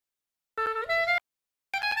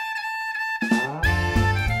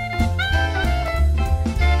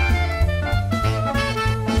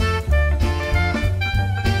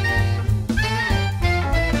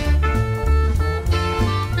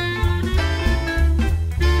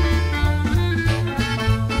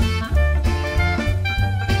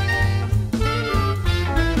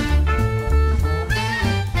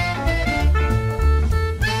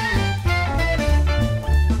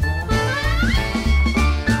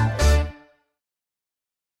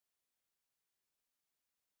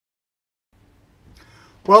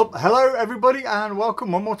Well, hello everybody and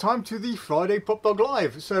welcome one more time to the Friday PropDog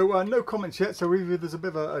Live. So no comments yet, so either there's a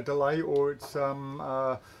bit of a delay or it's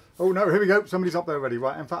oh no, here we go, somebody's up there already.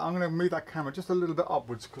 Right, in fact I'm going to move that camera just a little bit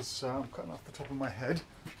upwards because I'm cutting off the top of my head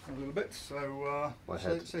a little bit. So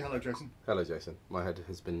say hello, Jason. Hello, Jason. My head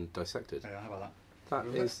has been dissected. Yeah, how about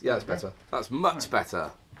that? That is, yeah, that's better. That's much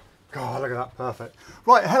better. God, look at that, perfect.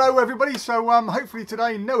 Right, hello everybody. So hopefully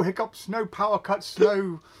today no hiccups, no power cuts,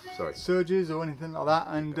 no surges or anything like that,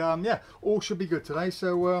 and yeah, all should be good today.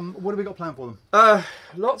 So what have we got planned for them?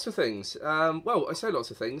 Lots of things. Well, I say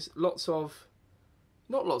lots of things. Not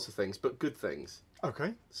lots of things, but good things.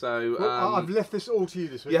 Okay. So well, I've left this all to you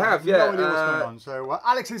this week. You have, no yeah. idea what's going on. So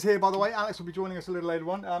Alex is here, by the way. Alex will be joining us a little later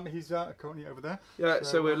on. He's currently over there. Yeah.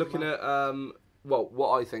 So we're looking at well,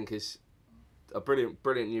 what I think is a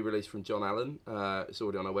brilliant new release from John Allen. It's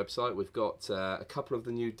already on our website. We've got a couple of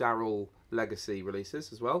the new Daryl Legacy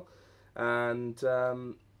releases as well, and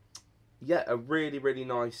yeah, a really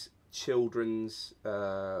nice children's,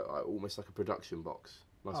 almost like a production box.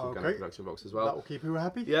 Nice organic production box as well. That will keep who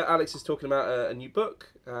happy? Yeah, Alex is talking about a new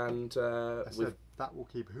book, and that will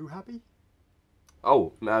keep who happy?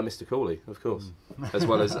 Oh, Mr. Cooley, of course, as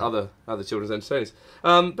well as other children's entertainers.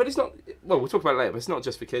 But it's not. Well, we'll talk about it later. But it's not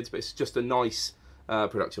just for kids. But it's just a nice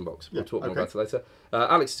production box. We'll talk more about it later.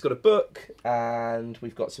 Alex has got a book, and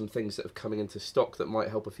we've got some things that are coming into stock that might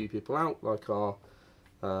help a few people out, like our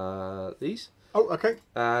these. Oh, okay.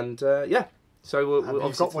 And yeah. So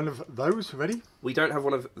we've got one of those ready? We don't have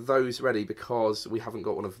one of those ready because we haven't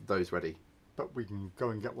got one of those ready. But we can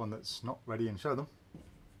go and get one that's not ready and show them.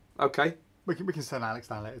 Okay. We can send Alex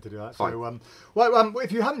down later to do that. Fine. So, well,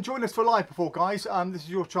 if you haven't joined us for live before, guys, this is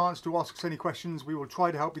your chance to ask us any questions. We will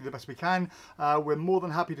try to help you the best we can. We're more than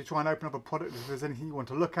happy to try and open up a product if there's anything you want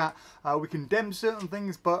to look at. We can dem certain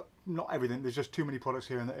things, but not everything. There's just too many products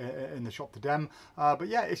here in the shop to dem. But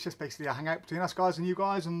yeah, it's just basically a hangout between us guys and you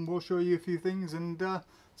guys, and we'll show you a few things and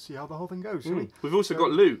see how the whole thing goes. We've also got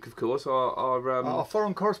Luke, of course, our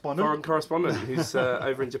foreign correspondent. Who's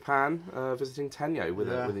over in Japan visiting Tenyo with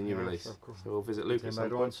a new release. So we'll visit Luke at some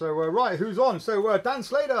point. So right, who's on? So Dan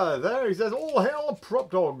Slater there. He says, "All hail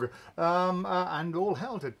PropDog," and all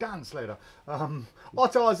hail to Dan Slater.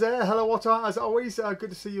 Ottar's there. Hello, Ottar. As always, good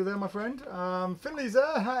to see you there, my friend. Finley's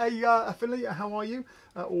there. Hey, Finley, how are you?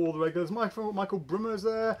 All the regulars. Michael Brimmer's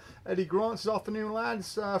there. Eddie Grant's afternoon,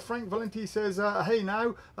 lads. Frank Valenti says, "Hey,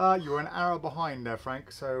 now you're an hour behind there,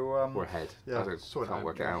 Frank." So we're ahead. Yeah, I can't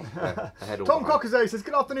work it out. Ahead or Tom behind. Cocker there says,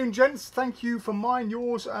 "Good afternoon, gents. Thank you for mine,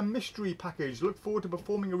 yours, and mystery package. Look forward to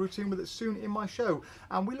performing a routine with it soon in my show,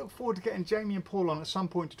 and we look forward to getting Jamie and Paul on at some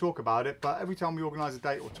point to talk about it. But every time we organise a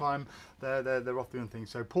date or time, they're off doing things.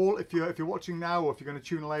 So Paul, if you're watching now or if you're going to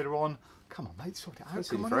tune in later on." Come on, mate, sort it out. I haven't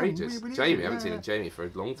seen you for ages. Jamie, I haven't seen Jamie for a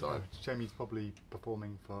long time. Jamie's probably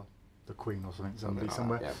performing for the Queen or something,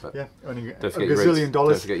 somewhere. Yeah, earning a don't forget gazillion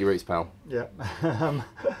dollars. Don't forget your roots, pal. Yeah.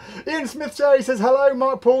 Ian Smith Jerry says, "Hello,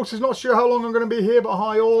 Mark Paul says, not sure how long I'm going to be here, but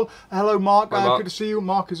hi all." Hello, Mark. Hi, Mark. Good to see you.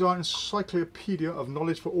 Mark is our encyclopedia of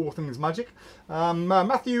knowledge for all things magic.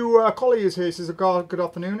 Matthew Colley is here, says, "Good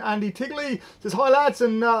afternoon." Andy Tigley says, "Hi, lads,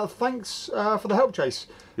 and thanks for the help chase."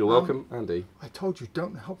 You're welcome, Andy. I told you,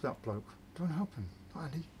 don't help that bloke. Don't help him.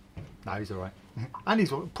 Andy. No, he's all right.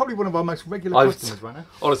 Andy's probably one of our most regular customers right now.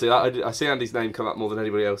 Honestly, I see Andy's name come up more than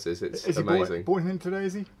anybody else's. It's amazing. He bought him in today,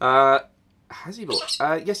 is he? Has he bought?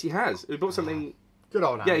 Yes, he has. He bought something. Good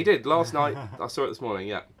old Andy. Yeah, he did. Last night. I saw it this morning,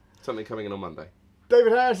 yeah. Something coming in on Monday.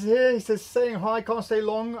 David Harris is here. He says, "Saying hi, can't stay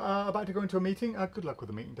long. About to go into a meeting." Good luck with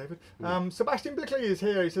the meeting, David. Sebastian Blickley is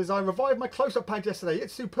here. He says, "I revived my close-up pad yesterday.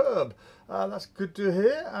 It's superb." That's good to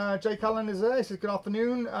hear. Jake Allen is there. He says, "Good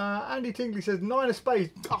afternoon." Andy Tingley says, "9 of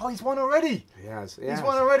spades." Oh, he's won already. He has. He's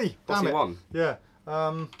won already. What's Damn he it. won? Yeah.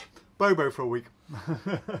 Bobo for a week.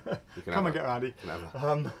 Come and get Andy.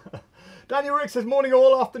 Daniel Rick says, "Morning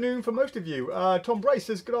all, afternoon for most of you." Tom Brace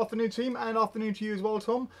says, "Good afternoon, team," and afternoon to you as well,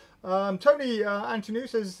 Tom. Tony Antonu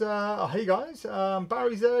says, "Hey guys."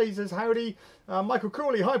 Barry's there. He says, "Howdy." Michael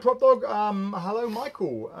Cooley, "Hi PropDog." Hello,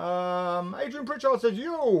 Michael. Adrian Pritchard says,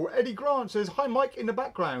 "Yo." Eddie Grant says, "Hi, Mike in the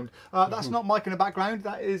background." That's not Mike in the background.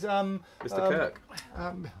 That is Mr. Kirk.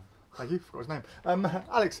 Thank you. Forgot his name.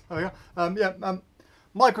 Alex. There we go.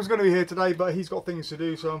 Michael's going to be here today, but he's got things to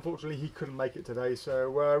do, so unfortunately he couldn't make it today. So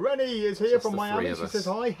Rennie is here from Miami. She says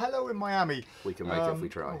hi. Hello in Miami. We can make it if we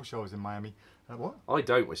try. I wish I was in Miami. What? I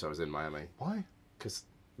don't wish I was in Miami. Why? Because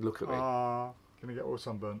look at me. Gonna get all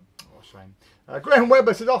sunburnt. Oh, shame. Graham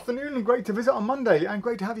Webber says, "Afternoon and great to visit on Monday, and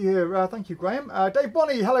great to have you here." Thank you, Graham. Dave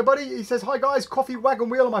Bonney, hello buddy. He says, "Hi guys, coffee wagon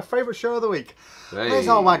wheel are my favourite show of the week." Hey. Where's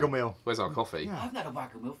our wagon wheel? Where's our coffee? Yeah. I've had a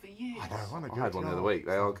wagon wheel for years. I know, I had one the other week.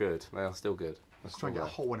 They are good. They are still good. I was trying to get a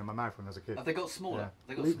whole one in my mouth when I was a kid. Have they got smaller?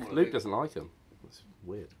 Yeah. They got smaller. Luke doesn't like them. That's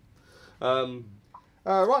weird.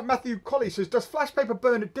 Right, Matthew Colley says, does flash paper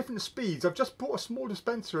burn at different speeds? I've just bought a small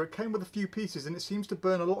dispenser. It came with a few pieces and it seems to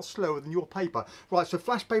burn a lot slower than your paper. Right, so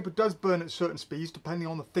flash paper does burn at certain speeds depending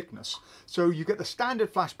on the thickness. So you get the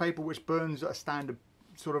standard flash paper, which burns at a standard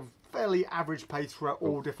sort of fairly average pace throughout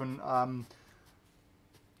all different...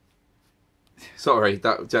 Sorry,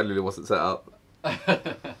 that generally wasn't set up.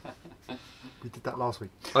 We did that last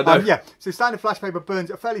week. I know. Yeah, so standard flash paper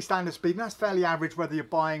burns at a fairly standard speed, and that's fairly average whether you're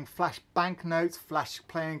buying flash banknotes, flash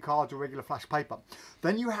playing cards, or regular flash paper.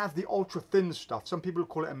 Then you have the ultra thin stuff. Some people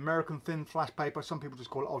call it American thin flash paper, some people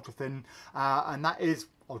just call it ultra thin, and that is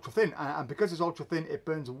ultra thin. And because it's ultra thin, it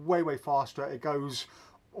burns way, way faster. It goes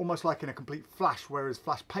almost like in a complete flash, whereas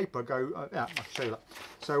flash paper go, yeah, I'll show you that.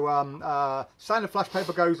 So standard flash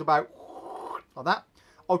paper goes about like that.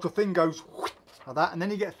 Ultra thin goes like that, and then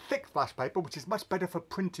you get thick flash paper, which is much better for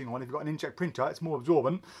printing on. If you've got an inkjet printer, it's more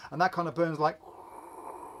absorbent, and that kind of burns like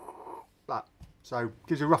that. So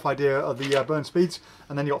gives you a rough idea of the burn speeds.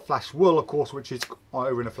 And then you got flash wool, of course, which is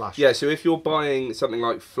over in a flash. Yeah, so if you're buying something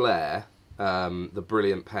like Flair, the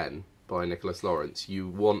Brilliant Pen by Nicholas Lawrence, you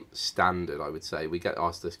want standard, I would say. We get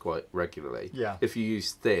asked this quite regularly. Yeah. If you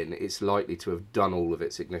use thin, it's likely to have done all of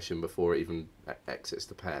its ignition before it even exits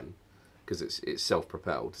the pen, because it's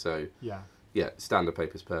self-propelled. So yeah, standard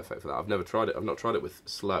paper is perfect for that. I've never tried it. I've not tried it with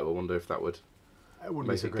slow. I wonder if that would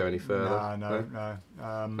make it go any further.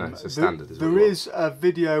 No. So standard is there is a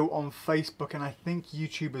video on Facebook and I think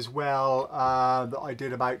YouTube as well that I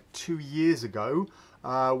did about 2 years ago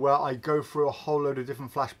where I go through a whole load of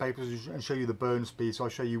different flash papers and show you the burn speed. So I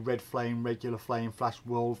show you red flame, regular flame, flash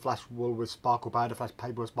wool with sparkle powder, flash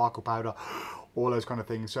paper with sparkle powder, all those kind of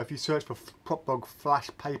things. So if you search for PropDog flash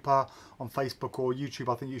paper on Facebook or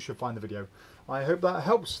YouTube, I think you should find the video. I hope that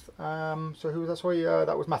helps. So who was that? Sorry,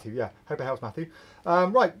 that was Matthew. Yeah, hope it helps, Matthew.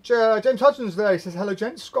 Right, James Hudson's there. He says, hello,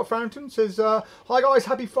 gents. Scott Farrington says, hi, guys.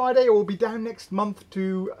 Happy Friday. We'll be down next month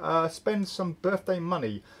to spend some birthday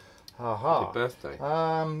money. Happy birthday.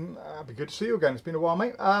 It'd be good to see you again. It's been a while,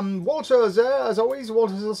 mate. Walter is there, as always.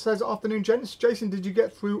 Walter says, afternoon, gents. Jason, did you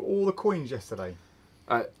get through all the coins yesterday?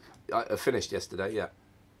 I finished yesterday, yeah.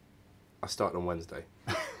 I started on Wednesday.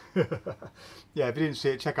 Yeah, if you didn't see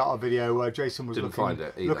it, check out our video. Jason was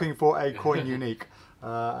looking for a coin unique.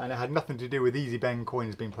 And it had nothing to do with Easy Ben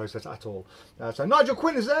coins being processed at all. So Nigel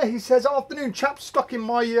Quinn is there. He says, afternoon, chaps, stuck in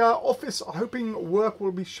my office, hoping work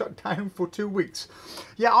will be shut down for 2 weeks.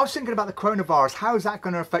 Yeah, I was thinking about the coronavirus. How is that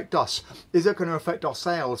going to affect us? Is it going to affect our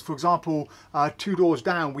sales? For example, 2 doors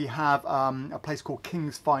down, we have a place called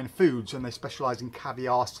King's Fine Foods, and they specialise in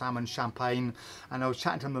caviar, salmon, champagne. And I was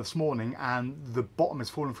chatting to them this morning, and the bottom has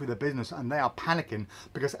fallen through their business, and they are panicking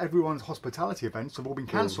because everyone's hospitality events have all been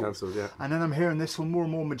cancelled. Yeah. And then I'm hearing this from more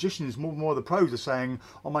and more magicians, more and more of the pros are saying,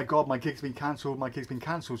 oh my God, my gig's been cancelled, my gig's been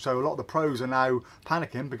cancelled. So a lot of the pros are now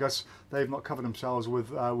panicking because they've not covered themselves with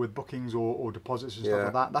bookings or deposits and stuff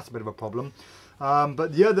like that. That's a bit of a problem.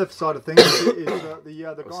 But the other side of things is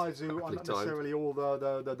the guys who are not necessarily all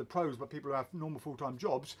the pros, but people who have normal full-time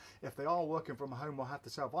jobs, if they are working from home or have to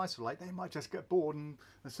self-isolate, they might just get bored and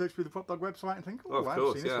search through the PropDog website and think, oh, I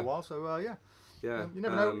haven't seen this for a while. So yeah, you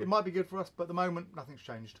never know, it might be good for us, but at the moment, nothing's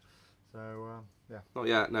changed. So, yeah. Not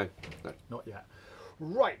yet, no. Not yet.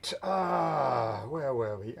 Right, where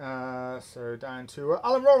were we? So down to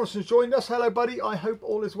Alan Robinson's joined us. Hello, buddy. I hope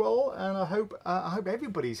all is well, and I hope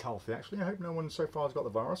everybody's healthy. Actually, I hope no one so far has got the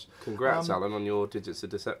virus. Congrats, Alan, on your Digits of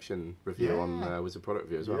Deception review on Wizard Product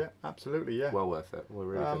Review as well. Yeah, absolutely. Yeah, well worth it. Well,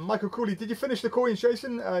 really good. Michael Cooley, did you finish the coins,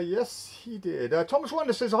 Jason? Yes, he did. Thomas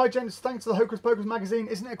Wonder says, hi, gents. Thanks to the Hocus Pocus magazine.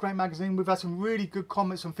 Isn't it a great magazine? We've had some really good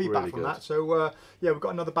comments and feedback from that. So yeah, we've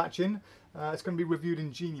got another batch in. It's going to be reviewed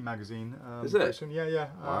in Genie magazine. Is it? Soon. Yeah.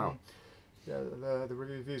 Wow. Yeah, the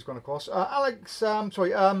review's gone across. Alex,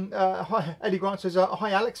 hi, Eddie Grant says,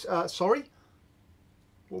 hi, Alex. Sorry.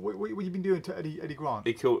 What have you been doing to Eddie Grant?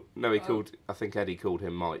 He called. I think Eddie called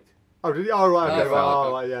him Mike. Oh, did he? Oh, right. Okay.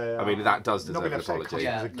 Right, yeah. I mean, that does deserve an apology.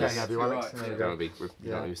 Yeah, have you, Alex? You don't want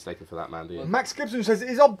to be mistaken for that man, do you? Max Gibson says,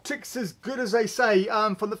 is optics as good as they say?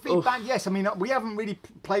 From the feedback, yes. I mean, we haven't really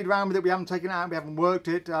played around with it. We haven't taken it out. We haven't worked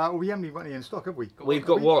it. We haven't even got any in stock, have we? We've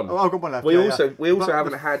got one. Oh, I've got one left. We also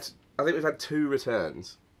haven't had. I think we've had 2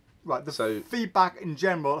 returns. Right, the feedback in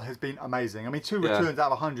general has been amazing. I mean, 2 returns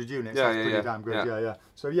out of 100 units, that's pretty damn good. Yeah.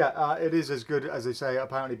 So yeah, it is as good as they say,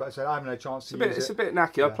 apparently, but I haven't had a chance to use it. It's a bit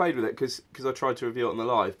knacky. I played with it because I tried to review it on the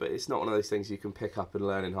live, but it's not one of those things you can pick up and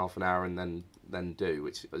learn in half an hour and then do,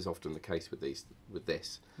 which is often the case with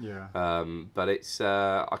this. Yeah. But it's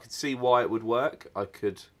I could see why it would work. I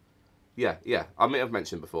could Yeah, yeah. I mean, I've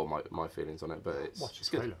mentioned before my feelings on it, but it's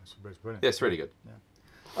good. Trailer. It's brilliant. Yeah, it's really good.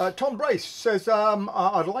 Yeah. Tom Brace says,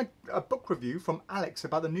 I'd like a book review from Alex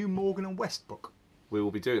about the new Morgan and West book. We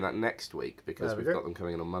will be doing that next week because we've got them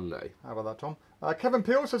coming in on Monday. How about that, Tom? Kevin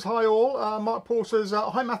Peel says, hi all. Mark Paul says,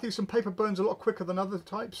 hi Matthew, some paper burns a lot quicker than other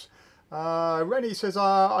types. Rennie says,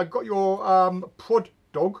 I got your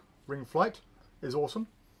PropDog ring flight. Is awesome.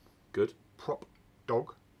 Good.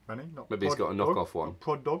 PropDog. Rennie, not Maybe he's got a knockoff one.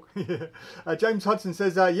 PropDog. James Hudson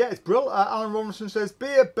says, yeah, it's brill. Alan Robinson says,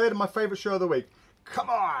 beer, bed, my favourite show of the week. Come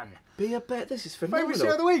on. Beer, bed, this is phenomenal. Favourite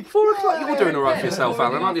show of the week. 4 o'clock. You're doing all right for yourself,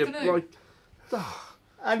 Alan, aren't you? Like,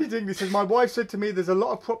 Andy Dingley says, my wife said to me, there's a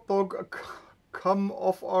lot of PropDog come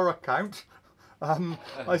off our account.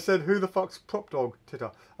 I said, who the fuck's PropDog,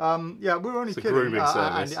 Titter? Yeah, we were only kidding.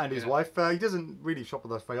 And his wife, he doesn't really shop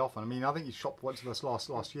with us very often. I mean, I think he shopped once with us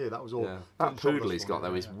last year. That was all. Yeah. That poodle he's got,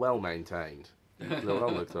 though, is well maintained.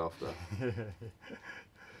 Well looked after.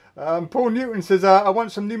 Paul Newton says, I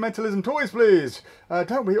want some new mentalism toys, please.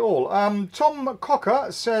 Don't we all? Tom Cocker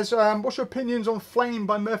says, what's your opinions on Flame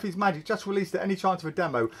by Murphy's Magic? Just released it. Any chance of a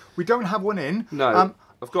demo? We don't have one in. No.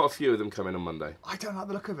 I've got a few of them coming on Monday. I don't like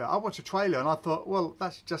the look of it. I watched a trailer and I thought, well,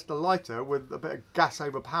 that's just a lighter with a bit of gas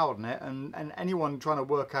overpowered in it, and anyone trying to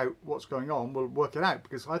work out what's going on will work it out,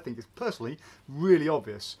 because I think it's personally really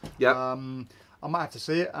obvious. Yeah. I might have to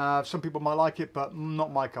see it. Some people might like it, but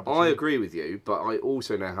not my cup of tea. I agree with you, but I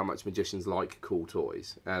also know how much magicians like cool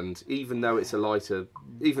toys, and even though it's a lighter,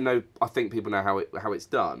 even though I think people know how it's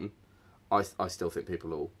done, I still think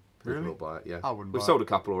people will. Really? We'll buy it, yeah. I wouldn't We've buy sold it. a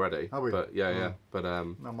couple already. Have we? But yeah. But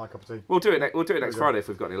not my cup of tea. We'll do it. We'll do it next Friday if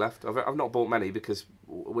we've got any left. I've not bought many because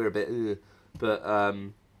we're a bit, but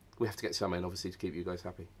we have to get some in obviously to keep you guys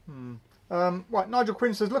happy. Right, Nigel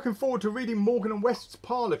Quinn says, looking forward to reading Morgan and West's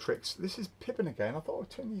parlour tricks. This is Pippin again. I thought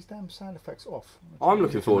I'd turn these damn sound effects off. I'm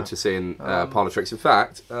looking forward to seeing parlour tricks. In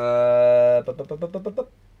fact, yeah,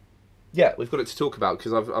 we've got it to talk about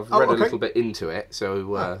because I've read a little bit into it,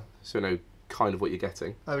 so so know kind of what you're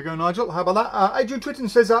getting. There we go, Nigel. How about that? Adrian Twitten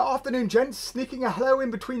says, afternoon, gents. Sneaking a hello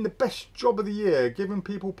in between the best job of the year, giving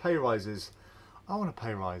people pay rises. I want a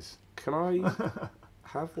pay rise. Can I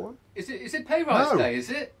have one? Is it pay rise day? Is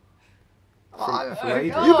it? You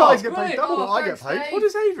guys get paid double what I get paid. What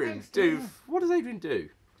does Adrian do? What does Adrian do?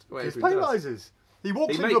 His pay rises. He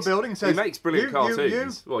walks into a building and says, he makes brilliant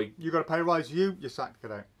cartoons. You got a pay rise. You're sacked.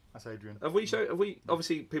 Get out. That's Adrian. Have we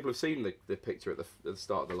obviously people have seen the picture at the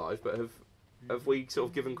start of the live, but have we sort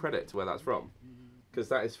of given credit to where that's from? Because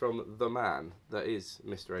that is from the man that is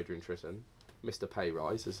Mr. Adrian Tritton, Mr. Pay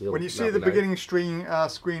Rise. As when you see the beginning screen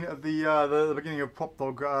of the beginning of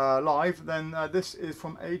PropDog Live, then this is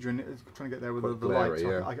from Adrian. It's trying to get there with the lights.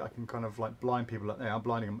 Yeah. I can kind of like blind people. I'm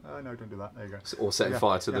blinding them. No, don't do that. There you go. Or setting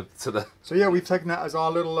fire to the. So yeah, we've taken that as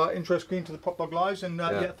our little intro screen to the PropDog Lives, and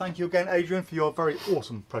thank you again, Adrian, for your very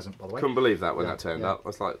awesome present, by the way. Couldn't believe that when that turned up. I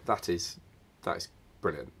was like, that is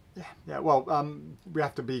brilliant. Yeah. Well, we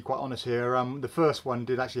have to be quite honest here. The first one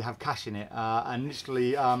did actually have cash in it, and initially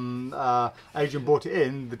Adrian bought it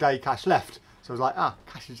in the day cash left. So I was like,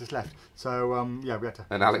 cash has just left. So yeah, we had to.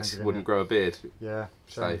 And Alex wouldn't grow a beard. Yeah.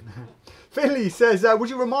 So. Finley says, would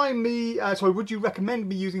you recommend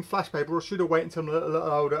me using flash paper, or should I wait until I'm a little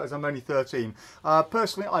older, as I'm only 13?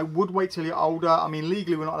 Personally, I would wait till you're older. I mean,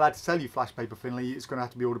 legally, we're not allowed to sell you flash paper, Finley. It's going to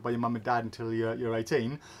have to be ordered by your mum and dad until you're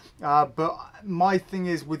 18. But my thing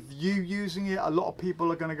is, with you using it, a lot of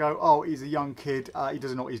people are going to go, oh, he's a young kid, he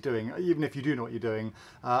doesn't know what he's doing, even if you do know what you're doing,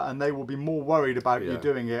 and they will be more worried about you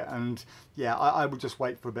doing it. And yeah, I would just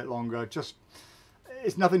wait for a bit longer.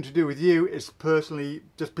 It's nothing to do with you. It's personally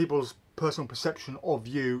just people's personal perception of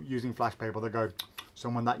you using flash paper. They go,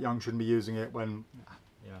 someone that young shouldn't be using it, when,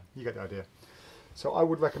 yeah, you get the idea. So I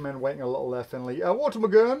would recommend waiting a little there, Finley. Walter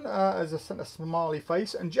McGurn has sent a smiley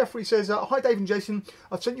face. And Jeffrey says, hi Dave and Jason,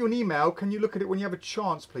 I've sent you an email. Can you look at it when you have a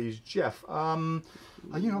chance, please? Jeff,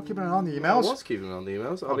 are you not keeping an eye on the emails? I was keeping an eye on the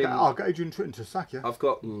emails. I mean, I'll get Adrian Twitten to sack you. I've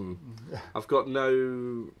got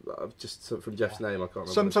no, just from Jeff's name, I can't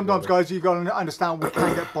remember. Sometimes, guys, you've got to understand we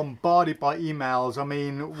can get bombarded by emails. I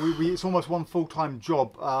mean, it's almost one full-time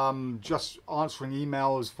job, just answering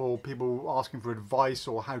emails for people asking for advice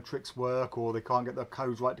or how tricks work, or they can't get their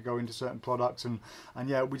codes right to go into certain products. And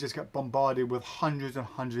yeah, we just get bombarded with hundreds and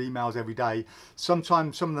hundreds of emails every day.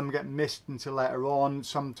 Sometimes some of them get missed until later on.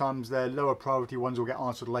 Sometimes their lower priority ones will get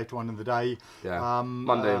answered later on in the day. Yeah.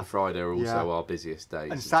 Monday and Friday are also our busiest days.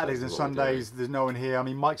 And Saturdays and Sundays, there's no one here. I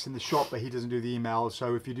mean, Mike's in the shop, but he doesn't do the emails.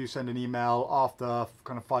 So if you do send an email after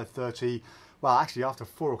kind of 5:30, well, actually after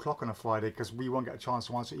 4 o'clock on a Friday, because we won't get a chance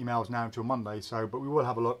to answer emails now until Monday. So, but we will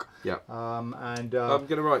have a look. Yeah. And I'm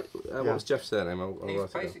going to write. What was Jeff's surname? I'll He's write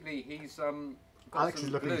it down. basically he's Alex some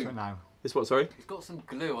is looking glue. into it now. It's what? Sorry. He's got some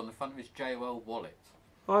glue on the front of his JOL wallet.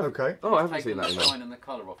 Okay. Oh, I haven't Taking seen that the email. shine and the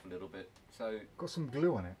colour off a little bit. So Got some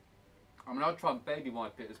glue on it. I mean, I'll try and baby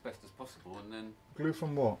wipe it as best as possible, and then Glue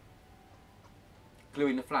from what? glue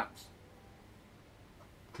in the flaps.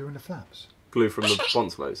 Glue in the flaps. Glue from the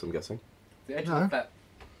bonds floats, I'm guessing. The edge No. of the flap.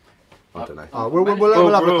 I don't know. Oh, we'll have a We'll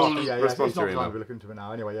look after. Yeah, yeah. It's respond not to your time. email. We're looking into it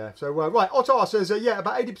now. Anyway, yeah. So right, Ottar says yeah,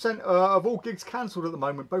 about 80% of all gigs cancelled at the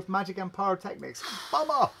moment, both magic and pyrotechnics.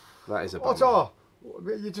 Bummer. That is a bummer. Ottar,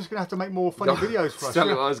 you're just gonna have to make more funny videos for us. Tell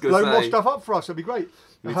you what I was gonna Load more say. stuff up for us. It'd be great.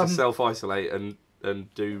 You need to self-isolate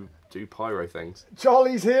and do pyro things.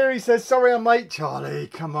 Charlie's here. He says, "Sorry, I'm late." Charlie,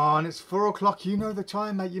 come on. It's 4 o'clock. You know the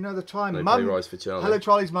time, mate. You know the time. No Mum. pay rise for Charlie. Hello,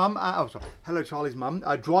 Charlie's mum. Oh, sorry. Hello, Charlie's mum.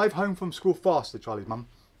 Drive home from school faster, Charlie's mum.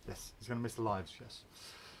 Yes, he's going to miss the lives. Yes.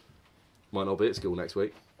 Might not be at school next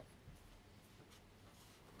week.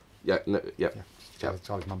 Yeah, no, yeah.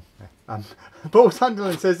 Charlie's mum. Yeah. Paul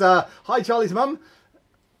Sunderland says, "Hi, Charlie's mum.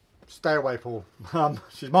 Stay away, Paul.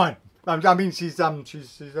 She's mine. I mean, she's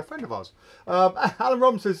a friend of ours." Alan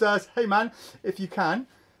Robinson says, "Hey, man, if you can,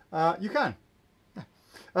 you can."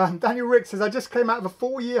 Daniel Rick says, "I just came out of a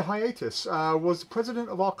 4-year hiatus. Was president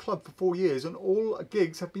of our club for 4 years, and all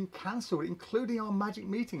gigs have been cancelled, including our magic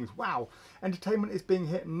meetings. Wow. Entertainment is being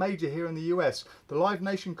hit major here in the US. The Live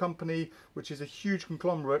Nation company, which is a huge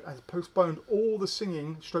conglomerate, has postponed all the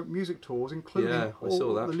singing stroke music tours, including Yeah, I all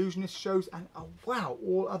saw that. the Illusionist shows, and wow,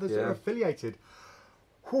 all others that Yeah. are affiliated.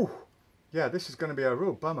 Whew. Yeah, this is going to be a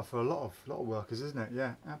real bummer for a lot of workers, isn't it?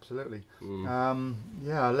 Yeah, absolutely.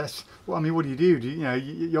 Yeah, let's. Well, I mean, what do?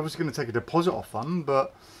 You're obviously going to take a deposit off them,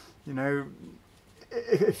 but you know,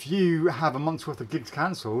 if you have a month's worth of gigs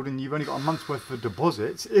cancelled and you've only got a month's worth of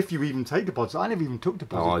deposits, if you even take deposits, I never even took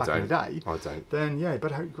deposits back in the day. I don't. Then yeah, you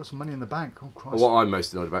better hope you've got some money in the bank. Oh Christ! What I'm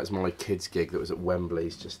most annoyed about is my kids' gig that was at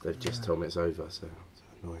Wembley's. They've just told me it's over, so it's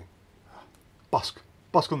annoying. Busk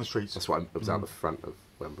on the streets. That's why I was out the front of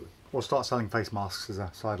Wembley. Or start selling face masks as a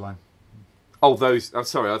sideline. Oh, those. I'm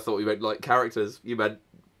sorry. I thought you meant like characters. You meant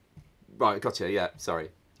right. Gotcha. Yeah. Sorry.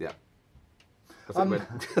 Yeah. I thought you meant.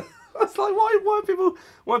 I was like, why are people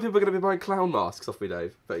going to be buying clown masks off me,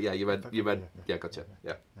 Dave? But yeah, you meant. Yeah. Gotcha.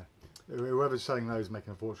 Yeah. Whoever's selling those is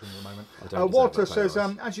making a fortune at the moment. I don't Walter deserve says,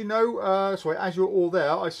 that as you know, as you're all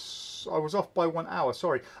there, I was off by 1 hour.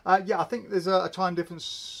 Sorry. Yeah, I think there's a time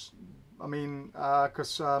difference. I mean,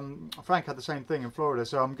 because Frank had the same thing in Florida,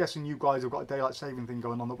 so I'm guessing you guys have got a daylight saving thing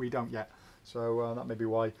going on that we don't yet. So that may be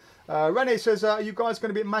why. Renee says, are you guys going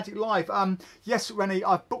to be at Magic Live? Yes, Renee,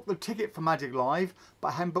 I've booked the ticket for Magic Live, but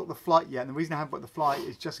I haven't booked the flight yet. And the reason I haven't booked the flight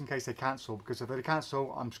is just in case they cancel, because if they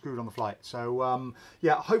cancel, I'm screwed on the flight. So,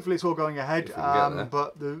 yeah, hopefully it's all going ahead.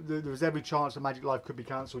 But there's every chance that Magic Live could be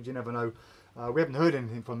cancelled. You never know. We haven't heard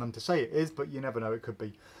anything from them to say it is, but you never know. It could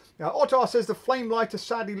be. Ottar says the flame lighter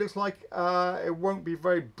sadly looks like it won't be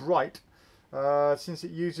very bright since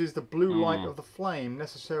it uses the blue light of the flame.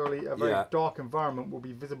 Necessarily a very dark environment will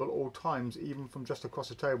be visible at all times, even from just across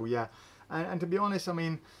the table. Yeah, and to be honest, I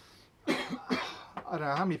mean, I don't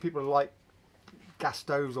know how many people like gas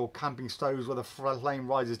stoves or camping stoves where the flame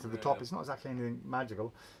rises to the top. It's not exactly anything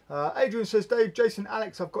magical. Adrian says, Dave, Jason,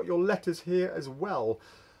 Alex, I've got your letters here as well.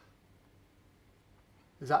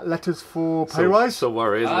 Is that letters for pay rise? Still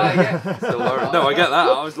worry, isn't it? Yeah. Still worry. No, I get that.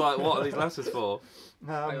 I was like, what are these letters for?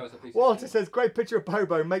 Walter says, great picture of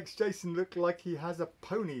Bobo makes Jason look like he has a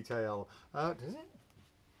ponytail. Does it?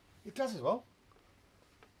 It does as well.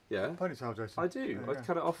 Yeah. Ponytail, Jason. I do. I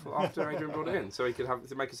cut it off after Adrian brought it in, so he could have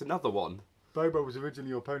to make us another one. Bobo was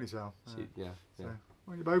originally your ponytail. Yeah. So,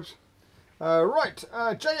 on your bobes. Right.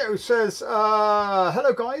 Jo says,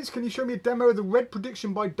 hello guys, can you show me a demo of the red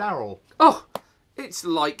prediction by Daryl? Oh! It's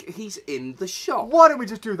like he's in the shop. Why don't we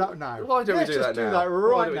just do that now? Why don't we do that now? Let's just do that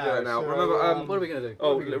right now. Do that now? So, remember, what are we going to do?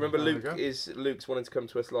 Oh, remember Luke's wanting to come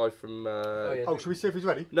to us live from... should we see if he's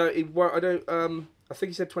ready? No, I don't... I think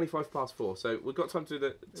he said 25 past 4, so we've got time to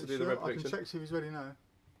do the red prediction. I can check see if he's ready now.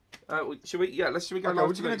 Should we? Yeah, should we go? Okay,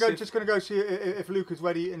 we're just going to go see if Luke is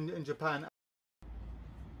ready in Japan.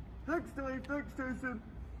 Thanks, Dave. Thanks, Jason.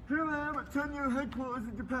 Here I am at 10-year headquarters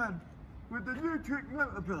in Japan with the new trick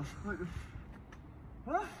motor bus.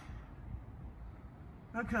 What?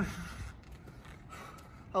 Okay.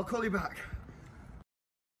 I'll call you back.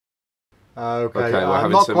 Okay,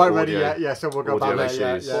 I'm not quite ready yet. Yeah, so we'll go back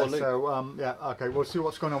there. Yeah. So, okay, we'll see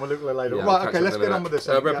what's going on with Luke a little later. Right, okay, let's get on with this.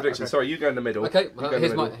 Red prediction. Sorry, you go in the middle. Okay,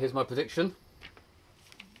 here's my prediction.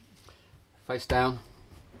 Face down.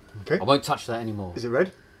 Okay. I won't touch that anymore. Is it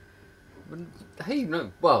red? Hey,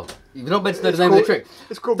 no. Well, you're not meant to know It's the name of the called- trick.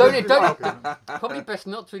 It's called. Don't. Probably best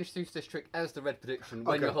not to introduce this trick as the red prediction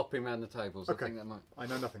when Okay. you're hopping around the tables. I Okay. think that might. I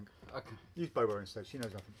know nothing. Okay. Use Bobo instead. She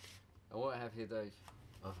knows nothing. And what I have here, Dave.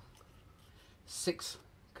 6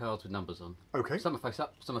 cards with numbers on. Okay. Some are face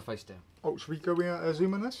up, some are face down. Oh, should we go in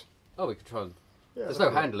zoom on this? Oh, we could try and. Yeah. There's let's no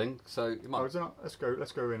have a look. handling, so you might. Oh, is it not? Let's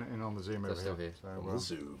go in on the zoom They're over still here. here. So,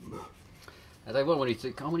 Zoom. And I want you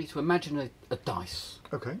to imagine a dice.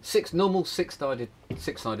 okay. 6 normal, six-sided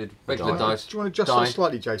regular dice. Do you want to adjust Die. that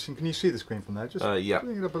slightly, Jason? Can you see the screen from there? Just Yeah.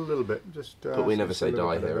 bring it up a little bit. Just. But we never just say a little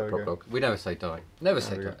die bit. here There at we go. PropDog. We never say die. Never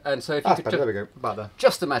say we die. go. And so if you That's could better. There we go. About there.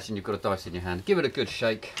 just imagine you've got a dice in your hand. Give it a good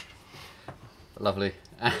shake. Lovely.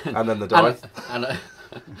 And then the die.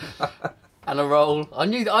 And a roll. I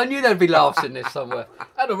knew there'd be laughs in this somewhere.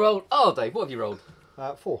 And a roll. Oh, Dave, what have you rolled?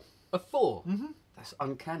 4. A 4. Mm-hmm. That's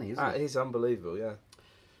uncanny, isn't That it? is unbelievable, yeah.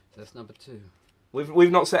 So that's number 2.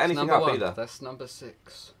 We've not set That's anything number up 1. either. That's number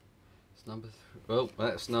 6. It's number 3. Oh,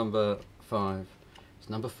 that's number 5. It's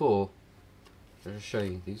number 4. I'll just show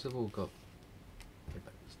you. These have all got.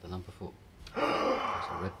 It's the number 4. It's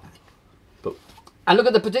a red pack. But And look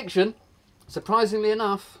at the prediction. Surprisingly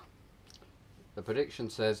enough, the prediction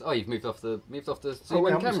says, "Oh, you've moved off the zoom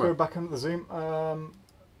in Let's go camera." back into the zoom.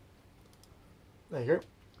 There you go.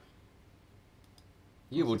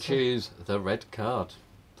 You will choose the red card.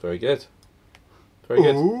 very good. Very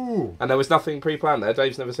good. Ooh. And there was nothing pre-planned there.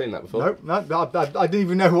 Dave's never seen that before. No, I didn't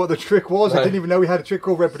even know what the trick was. I No. didn't even know we had a trick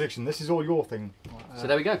called red prediction. This is all your thing. So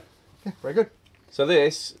there we go. Yeah, very good. So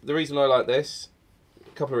the reason I like this, a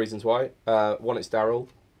couple of reasons why. 1, it's Daryl.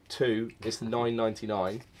 2, it's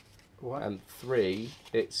 £9.99. What? And 3,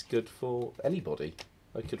 it's good for anybody.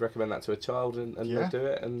 I could recommend that to a child and Yeah, they'll do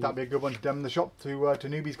it. And That'd be a good one to demo in the shop to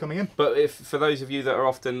newbies coming in. but if for those of you that are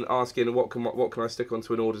often asking what can I stick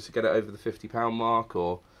onto an order to get it over the £50 mark,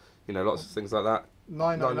 or lots of things like that.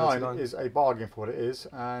 $9.99 is a bargain for what it is.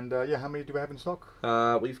 And yeah, how many do we have in stock?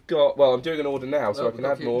 We've got. Well, I'm doing an order now, so Oh, I can we've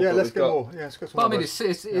got add a few. more. Yeah, but let's we've get got, more. Yeah, let's get some Well, I more. mean,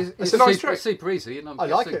 it's a nice super, trick. super easy. And I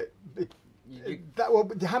like it. You-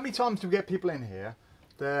 Well, how many times do we get people in here?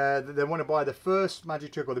 They want to buy the first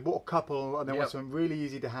magic trick, or they bought a couple and they want Yep. something really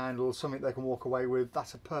easy to handle, something they can walk away with.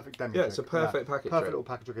 That's a perfect demo Yeah, trick. it's a perfect package Perfect trick. little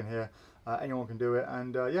package trick in here. Anyone can do it,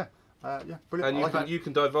 and yeah, brilliant. And I you like can it. you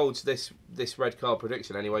can divulge this red card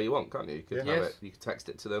prediction any way you want, can't you? You could Yeah. have Yes. it. You could text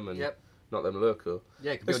it to them and Yep. not them look or.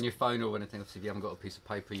 Yeah, it could be on your phone or anything. Obviously, if you haven't got a piece of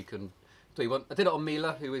paper, you can do you want. I did it on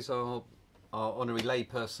Mila, who is our honorary lay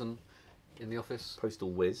person in the office.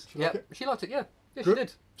 Postal whiz. You like Yeah, it? she liked it. Yeah, yeah, Good. she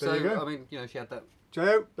did. There you So go. I mean, she had that.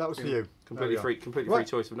 Joe, that was for you. Completely There we free Right.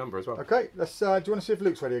 choice of number as well. go. Okay, let's. Do you want to see if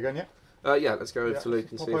Luke's ready again? Yeah. Yeah, let's go over Yeah, to Luke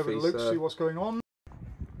and pop see if over to he's. Luke, see what's going on.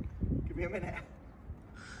 Give me a minute.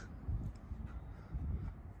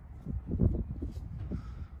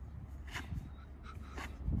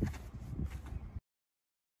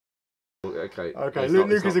 Okay. Okay, It's Luke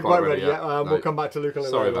not- it's isn't not quite ready yet. No. We'll come back to Luke a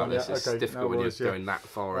little Sorry later about on. this. Yeah, It's okay, difficult no when worries, you're yeah. going that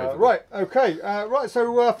far over. Right, okay, right.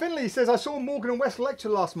 So Finley says, I saw Morgan and West lecture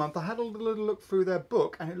last month. I had a little look through their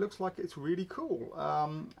book, and it looks like it's really cool.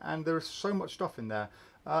 And there is so much stuff in there.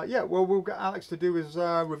 Yeah, well, we'll get Alex to do his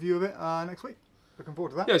review of it next week. Looking forward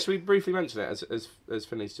to that. Yeah, should we briefly mention it as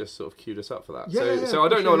Finley's just sort of queued us up for that? Yeah, so yeah, so I for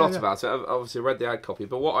don't know a sure, lot yeah. about it. I've obviously read the ad copy,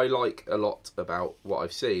 but what I like a lot about what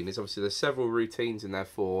I've seen is obviously there's several routines in there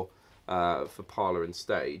for parlour and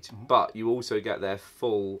stage, Mm-hmm. but you also get their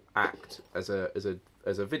full act as a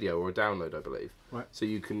video or a download, I believe. Right. So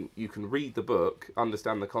you can read the book,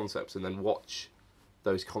 understand the concepts, and then watch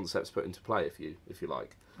those concepts put into play if you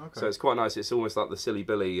like. Okay. So it's quite nice. It's almost like the Silly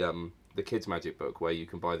Billy, the kids' magic book, where you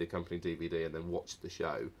can buy the accompanying DVD and then watch the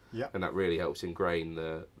show. Yeah. And that really helps ingrain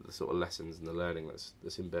the sort of lessons and the learning that's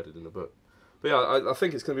embedded in the book. But yeah, I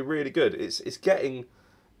think it's going to be really good. It's getting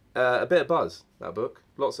a bit of buzz, that book.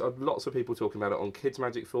 Lots of people talking about it on kids'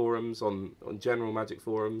 magic forums, on general magic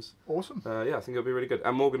forums. Awesome. Yeah, I think it'll be really good.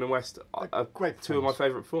 And Morgan and West are Great two of my performance.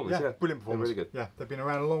 favourite performers. Yeah, Yeah, brilliant They're performance. really good. Yeah, they've been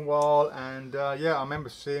around a long while, and yeah, I remember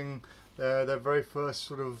seeing their very first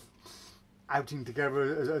sort of outing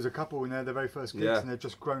together as a couple in their very first gigs, Yeah. and they've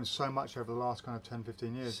just grown so much over the last kind of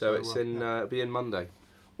 10-15 years. So it's in yeah. it'll be in Monday.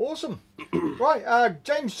 Awesome. Right,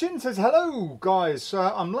 James Shin says, hello, guys.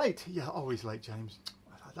 I'm late. Yeah, always late, James.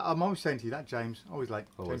 I'm always saying to you that, James. Always late.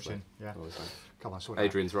 Always James late. Shin. Yeah. Always late. Come on, sort it out.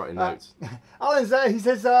 Adrian's writing notes. Alan's there. He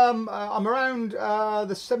says, I'm around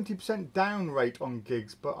the 70% down rate on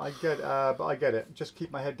gigs, but I get it. Just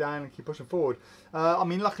keep my head down and keep pushing forward. I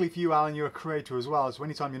mean, luckily for you, Alan, you're a creator as well. So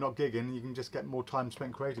anytime you're not gigging, you can just get more time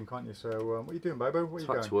spent creating, can't you? So what are you doing, Bobo? Where are you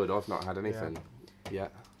Touch going? wood, I've not had anything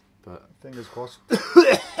yet, but Fingers crossed.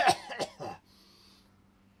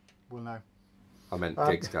 We'll know. I meant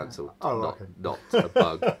gigs cancelled, oh, not a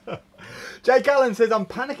bug. Jake Allen says, I'm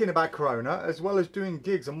panicking about Corona, as well as doing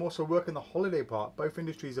gigs. I'm also working the holiday part. Both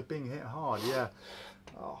industries are being hit hard. Yeah.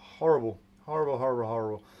 Oh, horrible.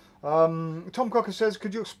 Tom Cocker says,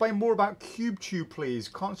 could you explain more about CubeTube, please?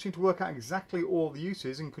 Can't seem to work out exactly all the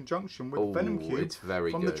uses in conjunction with Venom Cube it's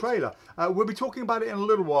very from good. the trailer. We'll be talking about it in a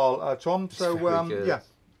little while, Tom. So,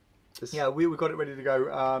 yeah, we got it ready to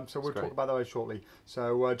go. So we'll talk about that shortly.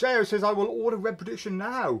 So Jo says, I will order Red Prediction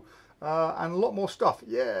now. And a lot more stuff.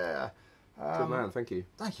 Yeah. Good man, thank you.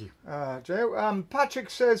 Thank you, Jo. Patrick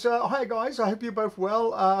says, hi guys, I hope you're both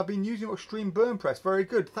well. I've been using your Extreme Burn Press. Very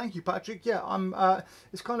good. Thank you, Patrick. Yeah, I'm.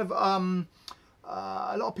 It's kind of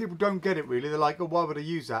a lot of people don't get it really. They're like, oh, why would I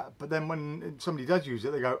use that? But then when somebody does use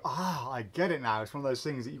it, they go, I get it now. It's one of those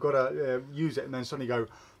things that you've got to use it and then suddenly go,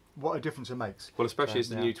 what a difference it makes. Well, especially as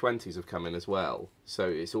the new 20s have come in as well. So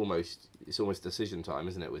it's almost decision time,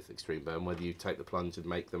 isn't it, with Extreme Burn, whether you take the plunge and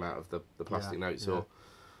make them out of the plastic notes or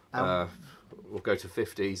go to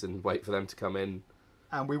 50s and wait for them to come in.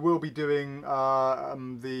 And we will be doing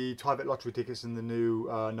the Private Lottery tickets in the new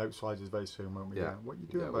note sizes very soon, won't we? Yeah. What are you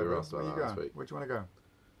doing, we were asked about that last week. Where do you want to go? What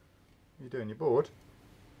are you doing? You're bored?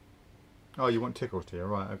 Oh, you want tickles here,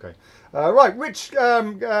 right? Okay. Right, Rich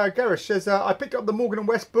Garish says, I picked up the Morgan &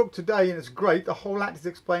 West book today and it's great. The whole act is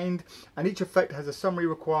explained and each effect has a summary,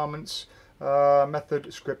 requirements,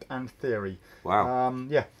 method, script and theory. Wow.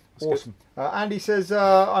 Yeah. Awesome. Andy says,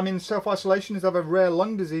 I'm in self-isolation as I have a rare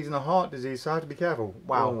lung disease and a heart disease, so I have to be careful.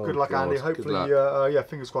 Wow, good luck, God. Andy. Hopefully, yeah,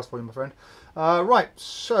 fingers crossed for you, my friend. Right,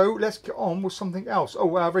 so let's get on with something else. Oh,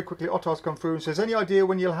 very quickly, Ottar's come through and says, any idea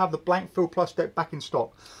when you'll have the blank Fill Plus deck back in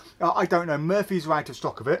stock? I don't know. Murphy's are out of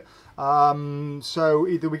stock of it. So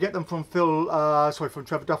either we get them from from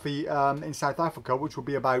Trevor Duffy in South Africa, which will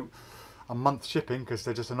be about a month shipping because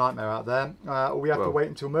they're just a nightmare out there, or we have to wait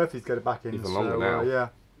until Murphy's get it back in. Even longer now. Yeah.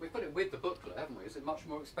 We put it with the booklet, haven't we? Is it much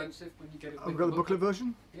more expensive when you get it with We've got the booklet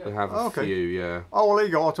version? Yeah. They have a few, yeah. Oh, well, there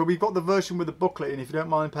you go, Otto. We've got the version with the booklet in, if you don't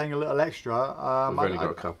mind paying a little extra. We've only got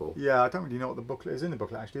a couple. Yeah, I don't really know what the booklet is in the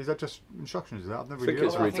booklet, actually. Is that just instructions? Is that? I've never really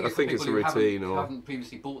I think it's a routine. Or haven't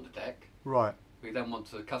previously bought the deck. Right. We then want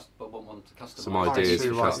to customize some ideas for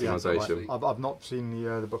customization. Yeah, I've not seen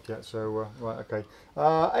the book yet, so right, okay.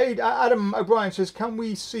 Adam O'Brien says, can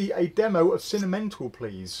we see a demo of Cinemental,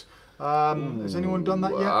 please? Has anyone done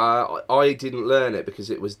that yet? I didn't learn it because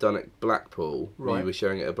it was done at Blackpool. Right. We were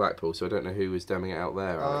showing it at Blackpool, so I don't know who was demoing it out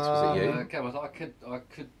there. Alex, was it you? Okay, well, I could. Do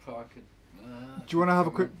you want to have a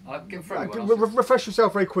quick? Refresh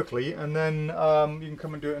yourself very quickly, and then you can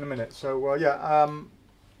come and do it in a minute. So yeah,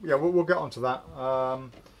 we'll get onto that.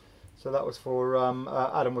 So that was for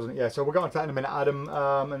Adam, wasn't it? Yeah. So we'll get onto that in a minute, Adam.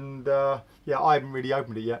 Yeah, I haven't really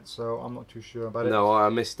opened it yet, so I'm not too sure about it. No, I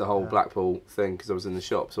missed the whole Blackpool thing because I was in the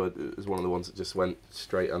shop, so it was one of the ones that just went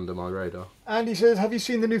straight under my radar. Andy says, have you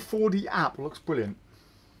seen the new 4D app? Looks brilliant.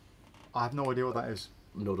 I have no idea what that is.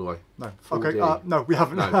 Nor do I. No. 4D. Okay. No, we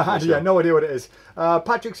haven't. No, Andy, yeah, no idea what it is.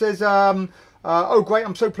 Patrick says, oh great,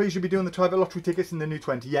 I'm so pleased you'll be doing the private lottery tickets in the new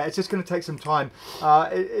 20. Yeah, it's just going to take some time.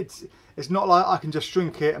 It's not like I can just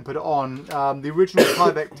shrink it and put it on. The original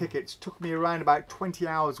private tickets took me around about 20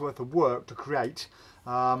 hours worth of work to create.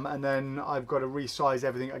 And then I've got to resize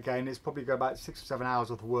everything again. It's probably got about 6 or 7 hours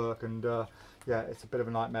worth of work, and yeah, it's a bit of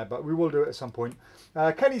a nightmare, but we will do it at some point.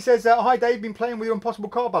 Kenny says, hi Dave, been playing with your Impossible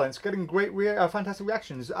Card Balance, getting great, fantastic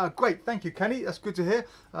reactions. Great, thank you Kenny, that's good to hear.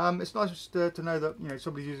 It's nice to know that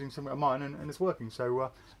somebody's using something of mine and it's working,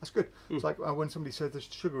 so that's good. It's like when somebody says the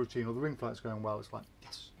sugar routine or the ring flight's going well, it's like,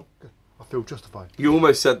 yes, good. I feel justified. You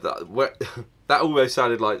almost said that. That almost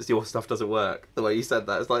sounded like your stuff doesn't work. The way you said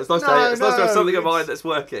that, it's nice to have something of mine that's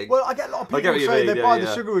working. Well, I get a lot of people say they buy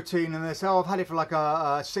the sugar routine and they say, "Oh, I've had it for like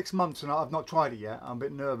 6 months and I've not tried it yet. I'm a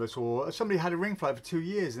bit nervous." Or somebody had a ring flight for 2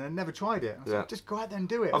 years and they never tried it. I was like, just go out there and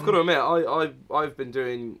do it. I've got to admit, I've been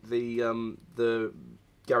doing the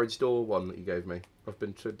garage door one that you gave me. I've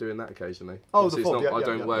been doing that occasionally. Oh, obviously I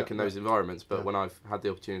don't work in those environments, but when I've had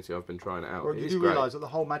the opportunity, I've been trying it out. Well, you do realise that the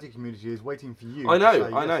whole magic community is waiting for you. I know.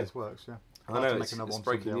 To say, yes, this works. Yeah. I know. It's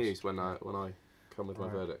breaking news when I come with my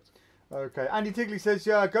verdict. Okay. Andy Tigley says,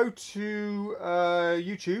 go to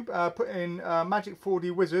YouTube, put in Magic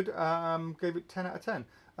 4D Wizard, gave it 10 out of 10.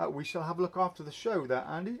 We shall have a look after the show there,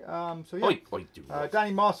 Andy. So yeah.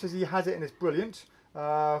 Danny Mars says he has it and it's brilliant.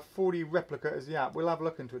 4D replica is the app. We'll have a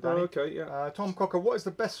look into it, Danny. Oh, okay, yeah. Tom Cocker, what is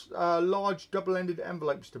the best large double-ended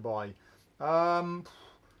envelopes to buy? Whoa,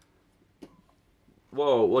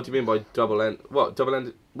 what do you mean by double-ended? What,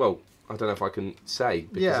 double-ended? Well, I don't know if I can say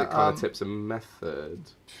because it kind of tips a method.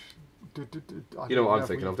 You know what I'm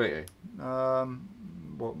thinking of, don't you?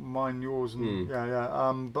 what mine, yours, and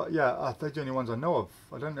but yeah, they're the only ones I know of.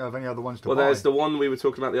 I don't know of any other ones to Well, buy. there's the one we were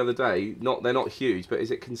talking about the other day. They're not huge, but is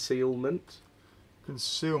it concealment?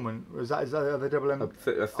 Concealment, is that are they double M? I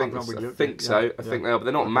think so. Yeah, I think they are, but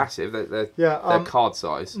they're not massive. They're card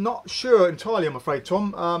size. Not sure entirely, I'm afraid,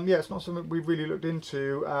 Tom. Yeah, it's not something we've really looked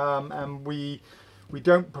into, and we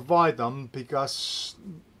don't provide them because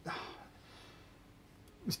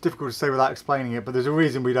it's difficult to say without explaining it. But there's a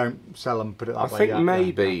reason we don't sell them. Put it that way. I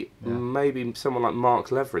think maybe someone like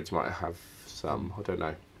Mark Leverage might have some. I don't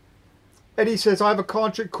know. Eddie says, I have a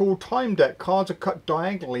card trick called Time Deck. Cards are cut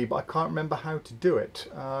diagonally, but I can't remember how to do it.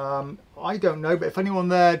 I don't know, but if anyone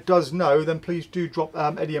there does know, then please do drop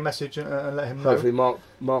Eddie a message and let him know. Hopefully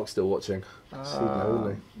Mark's still watching.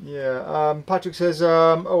 Yeah. Patrick says,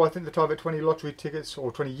 I think the Target 20 lottery tickets,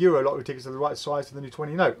 or 20 euro lottery tickets, are the right size for the new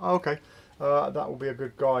 20 note. Oh, okay. That will be a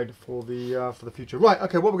good guide for the future. Right,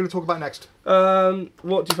 okay, what we're going to talk about next?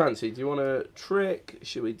 What do you fancy? Do you want a trick?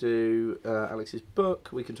 Should we do Alex's book?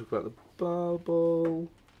 We can talk about the bubble.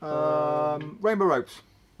 Rainbow ropes.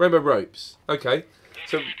 Rainbow ropes. Okay.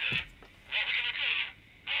 So.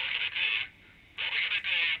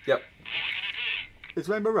 Yep. It's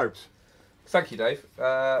rainbow ropes. Thank you, Dave.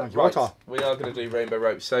 Thank you, right, Otar. we are going to do rainbow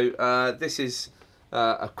ropes. So this is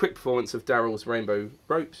a quick performance of Daryl's Rainbow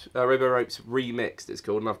Ropes Remixed, it's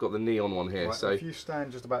called, and I've got the neon one here. Right, so if you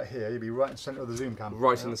stand just about here, you'll be right in the centre of the zoom cam.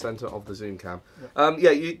 Right in the centre of the zoom cam.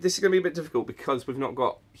 Yep. This is going to be a bit difficult because we've not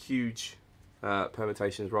got huge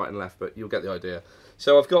permutations right and left, but you'll get the idea.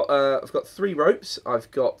 So I've got 3 ropes. I've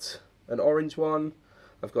got an orange one,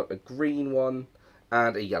 I've got a green one,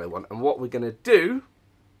 and a yellow one. And what we're going to do...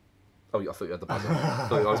 Oh, I thought you had the button.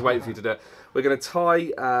 I was waiting for you to do it. We're going to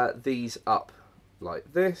tie these up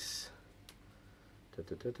like this.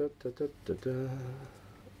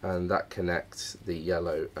 And that connects the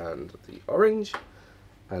yellow and the orange.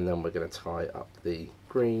 And then we're going to tie up the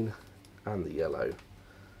green and the yellow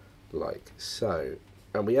like so.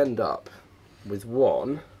 And we end up with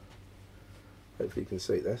one, hopefully you can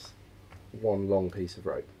see this, one long piece of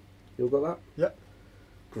rope. You all got that? Yep.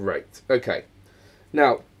 Great. Okay.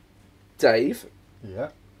 Now, Dave, Yeah.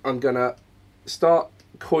 I'm going to start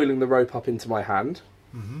coiling the rope up into my hand.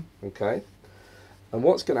 Mm-hmm. Okay. And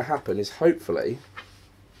what's going to happen is hopefully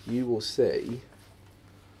you will see,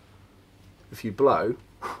 if you blow,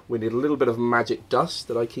 we need a little bit of magic dust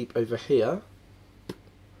that I keep over here.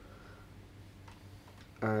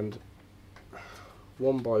 And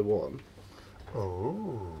one by one,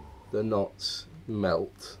 the knots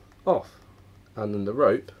melt off. And then the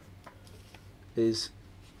rope is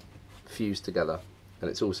fused together. And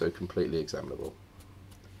it's also completely examinable.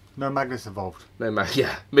 No magnets involved. No man,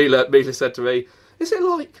 yeah. Mila said to me, "Is it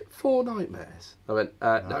like 4 Nightmares?" I went,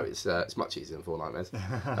 "No, it's much easier than 4 Nightmares."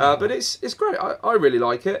 But it's great. I really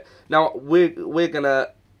like it. Now we're gonna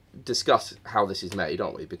discuss how this is made,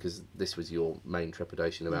 aren't we? Because this was your main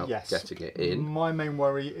trepidation about getting it in. My main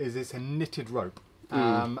worry is it's a knitted rope.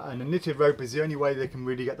 And a knitted rope is the only way they can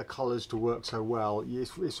really get the colours to work so well.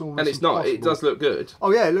 It's almost and it's impossible. Not. It does look good.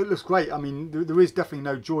 Oh yeah, it looks great. I mean, there is definitely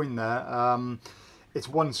no join there. It's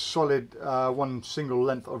one solid, one single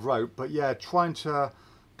length of rope. But yeah, trying to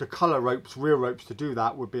colour ropes, real ropes, to do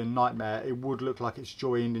that would be a nightmare. It would look like it's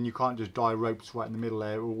joined, and you can't just dye ropes right in the middle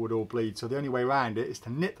there. It would all bleed. So the only way around it is to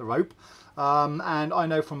knit the rope. And I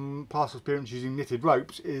know from past experience using knitted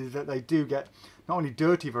ropes is that they do get not only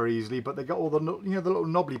dirty very easily, but they get all the the little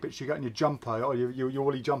knobbly bits you get in your jumper or your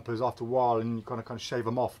woolly jumpers after a while, and you kind of shave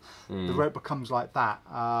them off. The rope becomes like that,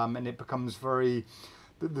 and it becomes very.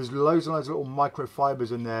 There's loads and loads of little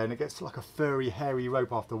microfibers in there, and it gets like a furry, hairy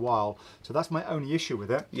rope after a while. So that's my only issue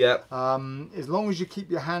with it. Yeah. As long as you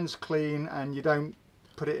keep your hands clean and you don't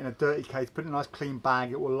put it in a dirty case, put it in a nice clean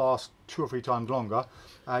bag, it will last 2 or 3 times longer.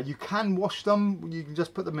 You can wash them. You can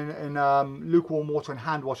just put them in lukewarm water and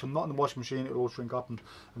hand wash them, not in the washing machine. It will all shrink up and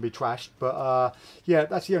be trashed. But yeah,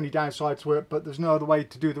 that's the only downside to it. But there's no other way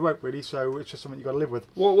to do the rope really, so it's just something you've got to live with.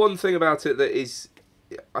 Well, one thing about it that is,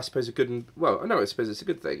 I suppose, a good and I suppose it's a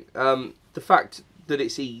good thing. The fact that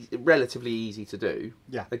it's relatively easy to do.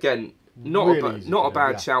 Yeah. Again, not a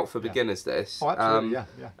bad shout for beginners. This. Oh, absolutely.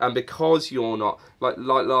 Yeah. And because you're not like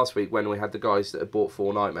last week when we had the guys that had bought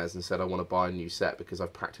 4 Nightmares and said, "I want to buy a new set because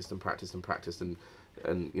I've practiced and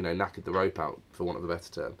knackered the rope out, for want of a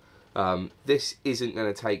better term." This isn't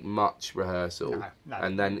going to take much rehearsal. No.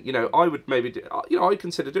 And then I would maybe I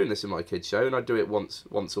consider doing this in my kids show, and I'd do it once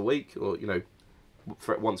a week, or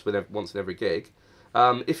once in every gig.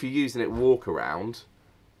 If you're using it walk around,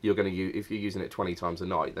 if you're using it 20 times a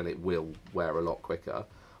night, then it will wear a lot quicker.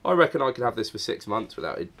 I reckon I could have this for 6 months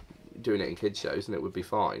without doing it in kids shows, and it would be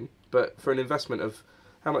fine. But for an investment of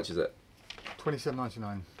How much is it? $27.99.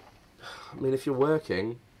 I mean, if you're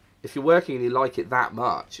working and you like it that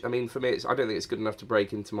much, I mean, for me, I don't think it's good enough to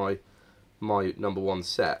break into my #1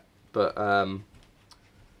 set. But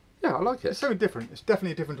yeah, I like it. It's something different. It's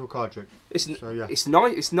definitely different to a card trick. It's yeah. It's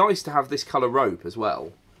nice. It's nice to have this colour rope as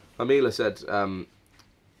well. Amila said,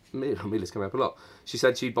 Amila's coming up a lot. She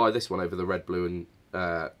said she'd buy this one over the red, blue, and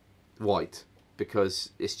white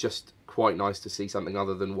because it's just quite nice to see something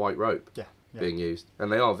other than white rope being used,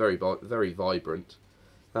 and they are very vibrant.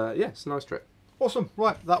 Yeah, it's a nice trick. Awesome.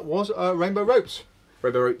 Right, that was Rainbow Ropes.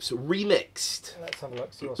 Rainbow Ropes remixed. Let's have a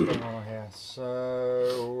look, see what's going on here.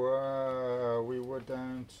 So we were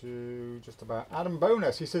down to just about Adam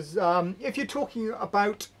Bonus. He says, if you're talking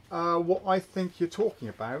about what I think you're talking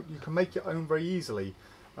about, you can make your own very easily.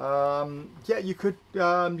 Yeah, you could.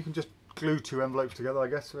 You can just glue 2 envelopes together, I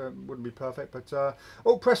guess. Wouldn't be perfect, but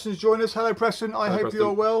oh, Preston's joined us. Hello, Preston. I hope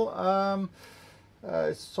you're well.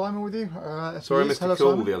 Is Simon with you? Sorry, I missed a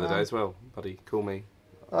call Simon. the other day as well, buddy. Call me.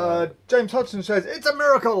 James Hudson says, it's a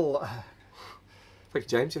miracle! Thank you,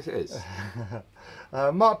 James. Yes, it is.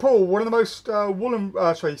 Mark Paul, one of the most woolen...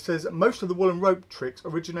 sorry, he says, most of the woolen rope tricks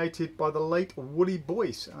originated by the late Woody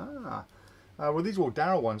Boyce. Well, these are all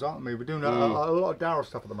Darryl ones, aren't we? We're doing a lot of Darryl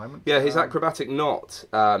stuff at the moment. Yeah, his acrobatic knot,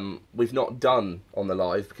 we've not done on the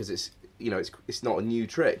live because it's not a new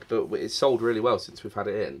trick, but it's sold really well since we've had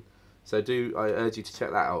it in. So I urge you to check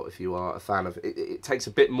that out if you are a fan of it. It takes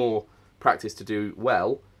a bit more practice to do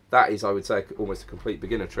well. That is, I would say, almost a complete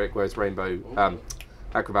beginner trick, whereas Rainbow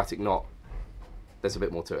acrobatic knot, there's a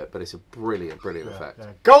bit more to it, but it's a brilliant effect.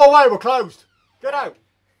 Yeah. Go away, we're closed! Get out!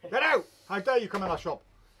 Get out! How dare you come in our shop?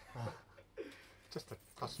 Just a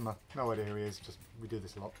customer, no idea who he is, just we do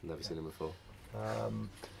this a lot. Never seen him before.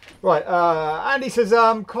 Right, Andy says,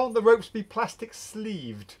 can't the ropes be plastic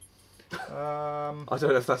sleeved? I don't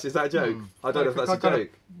know if that's, is that a joke? I don't know if that's a joke.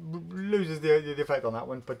 Loses the effect on that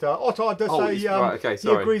one, but Otto does say right, okay, he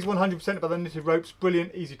agrees 100% about the knitted ropes.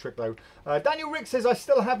 Brilliant, easy trick though. Daniel Rick says, I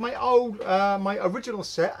still have my my original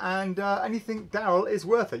set, and anything Darryl is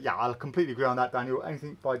worth it. Yeah, I'll completely agree on that, Daniel.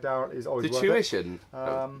 Anything by Darryl is always worth tuition,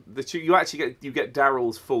 it. You actually get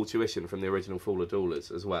Darryl's full tuition from the original Fall of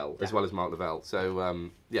Dollars as well as Mark Lavelle. So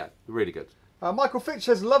yeah, really good. Michael Fitch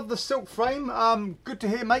says, love the silk frame. Good to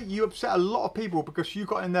hear, mate. You upset a lot of people because you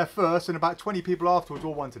got in there first and about 20 people afterwards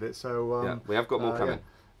all wanted it. So yeah, we have got more coming. Yeah.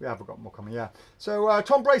 We have got more coming, yeah. So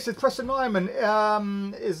Tom Bray says, Preston Nyman,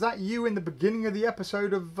 is that you in the beginning of the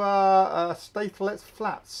episode of Stayflet's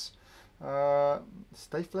Flats?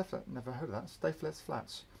 Stayflet? Never heard of that. Stayflet's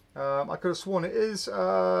Flats. I could have sworn it is,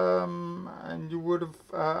 and you would have,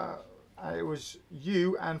 it was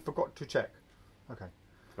you and forgot to check. Okay.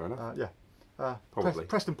 Fair enough. Yeah. Probably.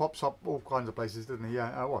 Preston pops up all kinds of places, doesn't he?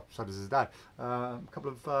 Yeah. Well, so does his dad. A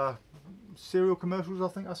couple of cereal commercials I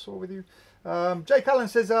think I saw with you. Jake Allen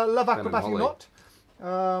says, love acrobatic knot.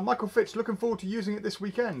 Michael Fitch, looking forward to using it this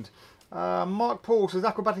weekend. Mark Paul says,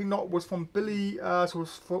 acrobatic knot was from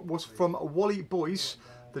was from Wally Boyce,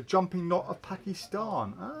 the jumping knot of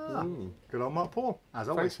Pakistan. Good old Mark Paul, as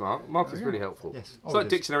always. Thanks, Mark. Mark is really helpful. Yes, it's like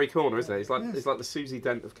Dictionary Corner, isn't it? It's like the Susie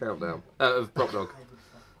Dent of Countdown of PropDog.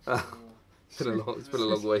 It's been a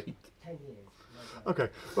long week. Okay,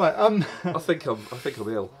 right. I think I'm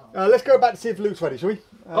ill. Let's go back to see if Luke's ready, shall we?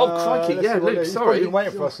 Oh crikey! Yeah, Luke. Sorry. He's been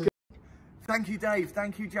waiting for us. Thank you, Dave.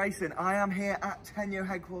 Thank you, Jason. I am here at Tenyo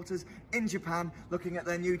headquarters in Japan, looking at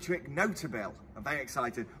their new trick, Notable. I'm very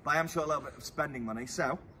excited, but I am short a little bit of spending money,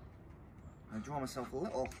 so I draw myself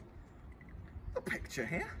a picture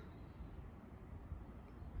here.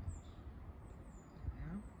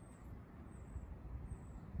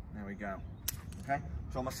 There we go. Okay,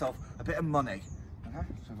 draw myself a bit of money. Okay,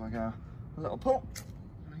 so if I go a little pull,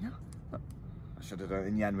 there we go. I should have done it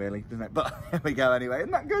in yen, really, doesn't it? But here we go anyway.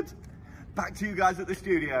 Isn't that good? Back to you guys at the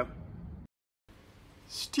studio.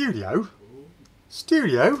 Studio?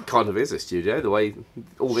 Studio? Kind of is a studio, the way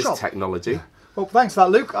all this Shop. technology. Yeah. Well, thanks for that,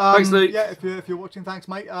 Luke. Thanks, Luke. Yeah, if you're watching, thanks,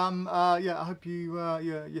 mate. Yeah, I hope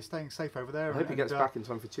you're staying safe over there. I hope he gets back in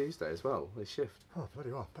time for Tuesday as well. His shift. Oh,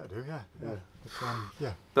 bloody well, better do, yeah.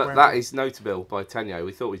 Yeah. But that is Notable by Tenyo.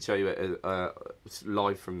 We thought we'd show you it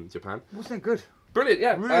live from Japan. Wasn't it good? Brilliant,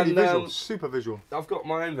 yeah. Really visual, super visual. I've got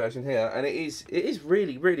my own version here, and it is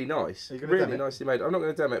really nice. Are you gonna really demo it? nicely made. I'm not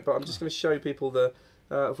going to demo it, but I'm just going to show people the.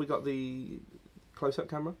 Have we got the close-up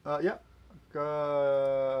camera? Yeah. How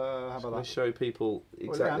about that? Let's show people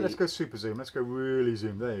exactly. Well, yeah, let's go super zoom. Let's go really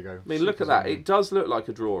zoom. There you go. I mean, look at that. It does look like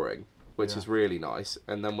a drawing, which is really nice.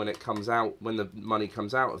 And then when it comes out, when the money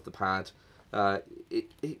comes out of the pad,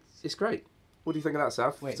 it's great. What do you think of that,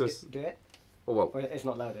 Saf? Wait, Just, do it? oh, well, Or it's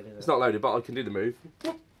not loaded, is it? it's not loaded, but I can do the move.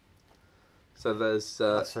 So there's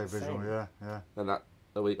That's so visual, yeah. and that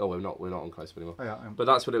we're not on close anymore. Oh, yeah. But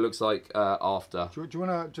that's what it looks like after. Do you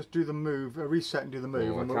want to just do the move, reset and do the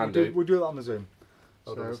move? I And can we'll do that on the zoom.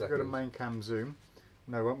 Hold So on a if we go to second. main cam zoom.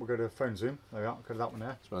 No, we'll go to phone zoom. There we are. Go to that one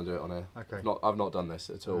there. Just want to do it on here. Okay. I've not done this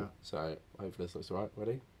at all, Yeah. so hopefully this looks alright.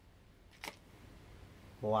 Ready?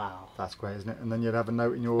 Wow. That's great, isn't it? And then you'd have a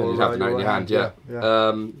note in your. And you'd have the note in your hand, yeah.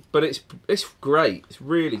 But it's great. It's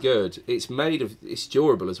really good. It's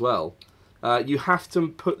durable as well. You have to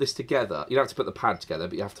put this together. You don't have to put the pad together,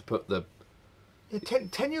 but you have to put the. Yeah,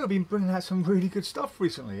 Tenyo have been bringing out some really good stuff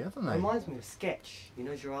recently, haven't they? Reminds me of Sketch. You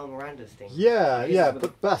know Joel Miranda's thing. Yeah, This yeah, is with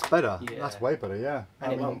but that's better. Yeah. That's way better, yeah.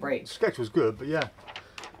 And it won't break. Sketch was good, but yeah.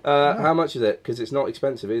 How much is it? Because it's not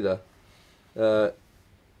expensive either.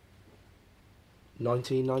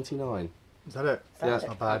 $19.99. Is that it? Yeah. That's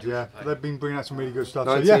not bad, yeah. They've been bringing out some really good stuff.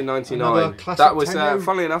 So, yeah, $19.99. another classic That was, Tenyo.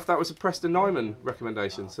 funnily enough, that was a Preston Nyman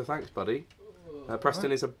recommendation. So thanks, buddy.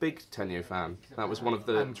 Preston is a big Tenyo fan. That was one of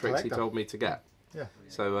the And tricks he collector. told me to get. Yeah.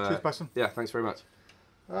 So Cheers, Preston. yeah, thanks very much.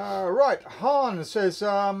 Right, Hans says,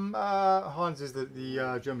 Hans is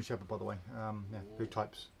the German Shepherd, by the way. Yeah, who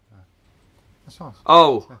types. That's Hans.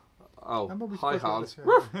 Remember we Hi spoke about Hans.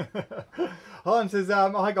 this, yeah. Hans says,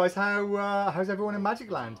 hi guys, how's everyone in Magic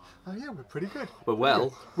Land? Oh yeah, we're pretty good. We're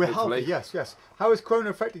well. We're hopefully. healthy, yes. How is Corona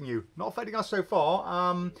affecting you? Not affecting us so far,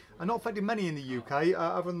 and not affecting many in the UK,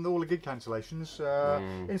 other than all the gig cancellations.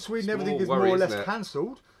 In Sweden, Small everything is worry, more or isn't less it?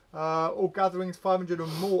 cancelled. All gatherings 500 or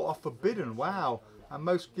more are forbidden. Wow. And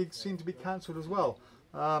most gigs seem to be cancelled as well.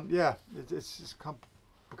 Yeah, it's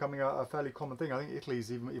becoming a fairly common thing. I think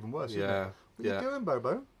Italy's even worse. Isn't Yeah. it? What are you doing, Bobo?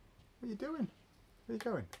 What are you doing? Where are you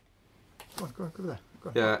going? Go on, go over there. Go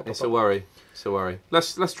on. Yeah, Pop, it's pop, a worry. It's a worry.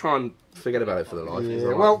 Let's try and forget about it for the life. Is Yeah.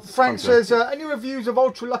 that Well, right? Frank It's fun says, any reviews of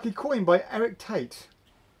Ultra Lucky Coin by Eric Tate?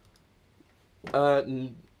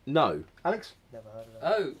 No. Alex? Never heard of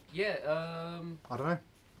that. Oh, yeah. I don't know.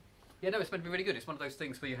 Yeah, no, it's meant to be really good. It's one of those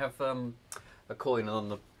things where you have. A coin, and on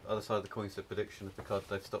the other side of the coin is a prediction of the card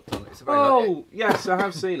they've stopped on. It's a very long, Oh, yes, I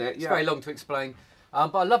have seen it. it's Yeah. very long to explain.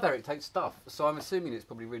 But I love Eric Tate's stuff, so I'm assuming it's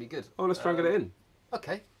probably really good. Oh, let's try and get it in.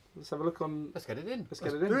 Okay, Let's have a look on. let's get it in. Let's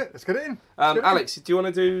get it Do in. it. Let's get it in. Let's get it in. Alex, do you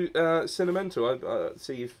want to do Cinemental? I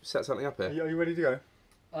see you've set something up Are here. you ready to go?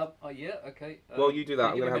 Yeah, okay. While you do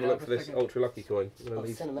that, I'm give going me to have a minute, look for I'll this just take a- Ultra Lucky coin. I'm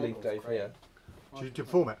going to Cinemental's leave Dave great. here. Do you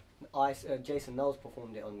perform it? Jason Knowles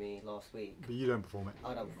performed it on me last week. But you don't perform it.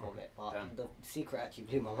 I don't perform it, but Damn. the secret actually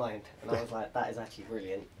blew my mind, and I was like, that is actually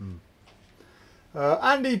brilliant.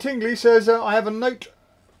 Andy Tingley says, I have a note.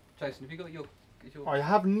 Jason, have you got your? Is your I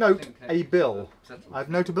have note thing a connected bill. to the I have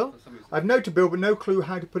note a bill. For some reason. I have note a bill, but no clue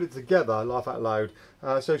how to put it together. Laugh out loud.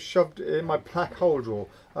 So shoved in my black hole drawer.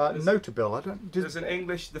 Note a bill. I don't. There's an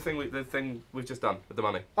English, the thing we've just done with the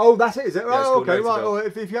money. Oh, that's it, is it? Yeah, it's Oh, called okay, Note a right. Bill. Well,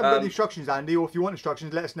 if you haven't got the Um, instructions, Andy, or if you want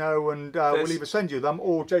instructions, let us know, and we'll There's- either send you them,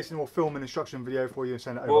 or Jason will film an instruction video for you and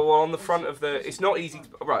send it over. Well, on the front of the, it's not easy.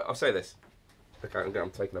 Right, I'll say this. Okay, I'm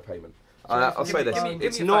taking a payment. I'll say this. Give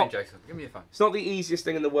It's me your not. phone, Jason. Give me your phone. It's not the easiest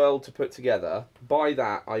thing in the world to put together. By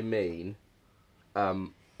that I mean,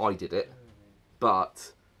 I did it,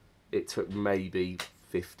 but it took maybe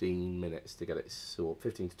 15 minutes to get it sorted,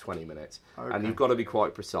 15 to 20 minutes. And Okay. you've got to be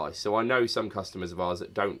quite precise. So I know some customers of ours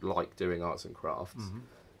that don't like doing arts and crafts.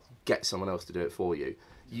 Get someone else to do it for you.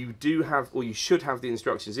 You do have, or you should have the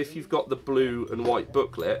instructions. If you've got the blue and white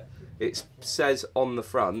booklet, it says on the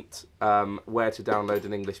front where to download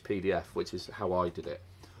an English PDF, which is how I did it.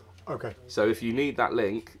 Okay. So if you need that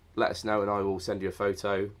link, let us know and I will send you a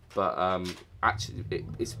photo. But actually,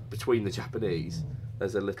 it's between the Japanese.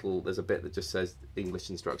 There's a bit that just says English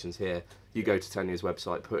instructions here. You go to Tenyo's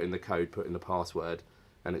website, put in the code, put in the password,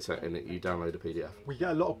 and you download a PDF. We get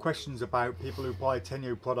a lot of questions about people who buy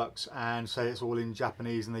Tenyo products and say it's all in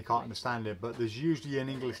Japanese and they can't understand it, but there's usually an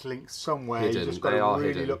English link somewhere. Hidden. You just got They to are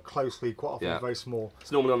really hidden. look closely. Quite often Yeah. it's very small.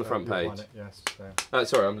 It's normally on the front You'll page. find it, yes. So.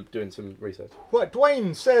 Sorry, I'm doing some research. Right,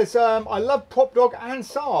 Dwayne says, I love PropDog and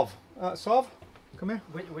Sarv. Sarv, come here.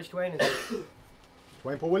 Which Dwayne is it?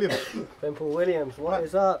 Dwayne Paul Williams. Ben Paul Williams, what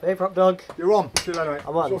is up? Hey, PropDog. You're on. See you later, mate.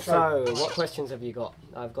 I'm on. It's your show. So, what questions have you got?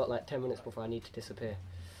 I've got like 10 minutes before I need to disappear.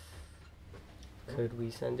 Could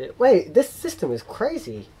we send it? Wait, this system is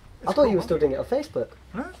crazy. I thought you were still doing it on Facebook.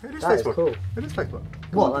 No, it is That is Facebook. cool. It is Facebook.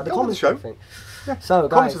 What, like the Come on comments show. thing? Yeah. So,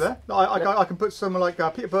 Comments guys, are there. I can put some like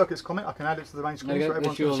Peter Burkett's comment. I can add it to the main screen There so you go.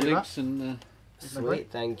 everyone There's your can see that. links and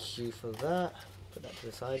sweet, thank you for that. Put that to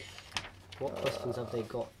the side. What questions have they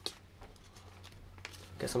got?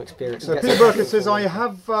 Get some experience. So get Peter some Burkett says, information.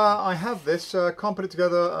 I have this. Can't put it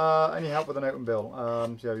together. Any help with an open bill?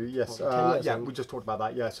 So yes, What, 10 years yeah, on? we just talked about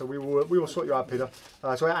that. Yeah, so we will sort you out, Peter.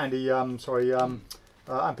 Sorry, Andy. And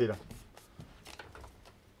Peter.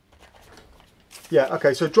 Yeah,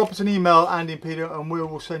 okay, so drop us an email, Andy and Peter, and we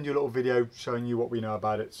will send you a little video showing you what we know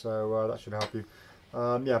about it, so that should help you.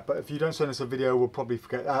 Yeah, but if you don't send us a video, we'll probably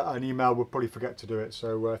forget, an email, we'll probably forget to do it,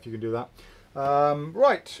 so if you can do that.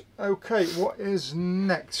 Right, okay, what is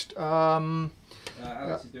next? Alex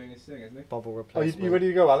is doing his thing, isn't he? Bubble Oh, replacement. you ready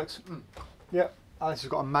to go, Alex? Yeah, Alex has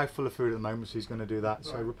got a mouthful of food at the moment, so he's going to do that.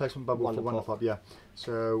 So replacement bubble Wonder for Wonder Pop. Pop, yeah.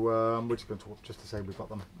 So we're just going to talk just to say we've got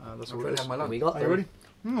them. That's all it is. We got Are you them. ready?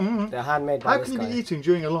 Mm-hmm. They're handmade by How this can you guy. be eating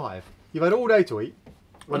during a live? You've had all day to eat.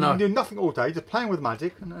 Well, You've no. been doing nothing all day, just playing with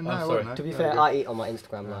magic. And now, sorry. no, To be yeah, fair, good. I eat on my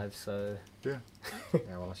Instagram live, so Yeah. Yeah,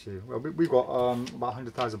 well, that's you. Well, we've got about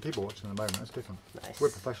 100,000 people watching at the moment. That's different. nice. We're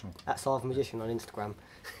professional. At Salve Magician on Instagram.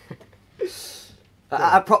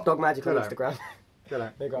 At PropDog Magic on Get out. Instagram. Get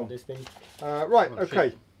out. They got this thing. Right,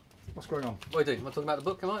 okay. What's going on? What are you doing? Am I talking about the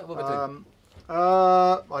book? Am I? What am I doing?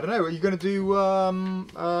 I don't know. Are you going to do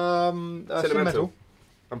Cinemental?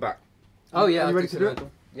 I'm back. Oh yeah, Are you I ready can to do do it?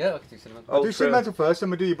 Sentimental. Yeah, I can do Sentimental. Oh. Do Cinemental first, then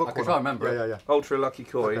we'll do your book I can corner. try and remember Yeah, it. yeah, Ultra lucky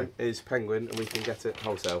coin Okay. is Penguin, and we can get it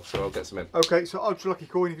wholesale, so I'll get some in. yeah. Okay, so Ultra Lucky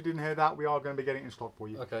Coin, if you didn't hear that, we are going to be getting it in stock for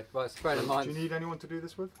you. Okay, right. So bearing in Do mind, you need anyone to do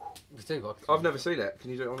this with? we do. I can- I've never seen it.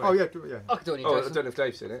 Can you do it on me? Oh, yeah, do it, yeah. I can do it. Oh, I Jason. don't know if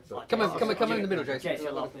Dave's seen it. But... Come in the middle, Jason.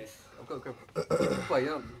 Jason, love this. I've got to go. Wait,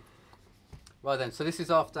 yeah. Right then, so this is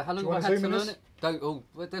after how long Do you have I wanna had to zoom in learn this? it? Don't. Oh,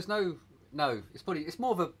 well, there's no. It's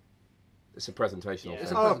more of a. It's a presentation.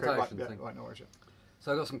 It's a Oh, okay, right, presentation yeah, thing. right, no worries. Yeah.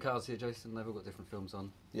 So I've got some cards here, Jason. They've all got different films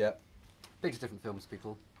on. Yeah. Big different films,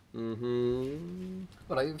 people. Mm-hmm.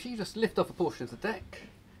 Well, if you just lift off a portion of the deck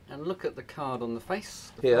and look at the card on the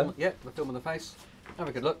face. The Here? Film, yeah, the film on the face. Have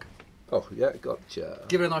a good look. Oh, yeah, gotcha.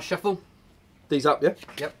 Give it a nice shuffle. These up, yeah?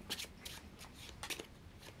 Yep.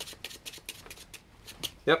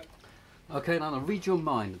 Yep. Okay, now I'll read your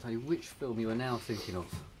mind and tell you which film you are now thinking of.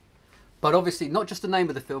 But obviously, not just the name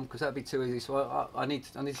of the film, because that would be too easy. So I need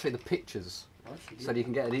to show you the pictures, so that you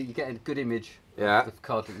can get a good image Yeah. of the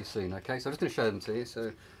card that you've seen. Okay, so I'm just going to show them to you.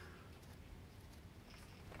 So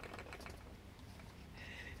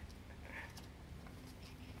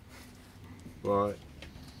Right.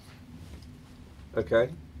 Okay.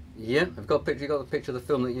 yeah, I've got a picture. You got the picture of the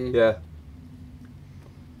film that you. Yeah.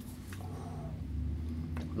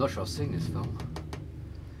 I'm not sure I've seen this film.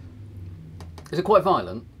 Is it quite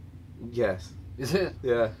violent? Yes. Is it?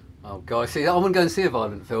 Yeah. Oh God! See, I wouldn't go and see a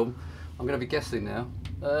violent film. I'm going to be guessing now.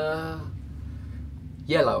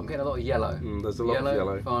 Yellow. I'm getting a lot of yelloe. There's a lot of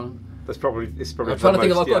yellow. Violent. It's probably I'm trying to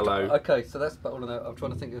think of. most I've got. yellow. Okay, so that's about all I know. I'm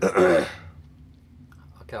trying to think of.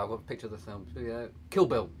 Okay, I've got a picture of the film. Yeah. Kill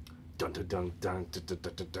Bill. Dun, dun, dun, dun, dun, dun,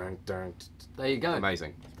 dun, dun, dun. There you go.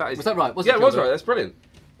 Amazing. That is. Was that right? Was Yeah, it it Kill was Bill? right. That's brilliant.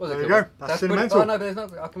 Was it There you Kill go. Bill? That's brilliant. Cinemental. Oh no, but there's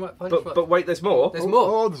no. I can find it. But wait, there's more. There's more.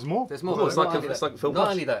 Oh, there's more. There's more. Oh, it's like Not a- only it's that. like a film Not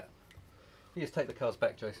plus. only that. You just take the cards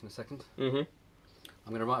back, Jason, a second. Mm-hmm. I'm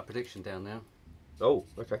going to write a prediction down now. Oh,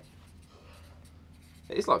 okay.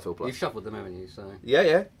 It is like Phil Plus. You've shuffled them, haven't you? So Yeah,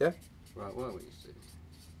 yeah, yeah. right, where were you?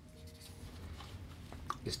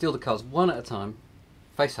 You steal the cards one at a time,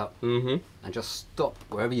 face up, Mm-hmm. and just stop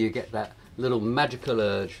wherever you get that little magical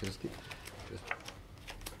urge. Just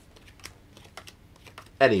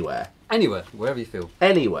Anywhere. anywhere, wherever you feel.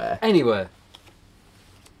 Anywhere. Anywhere.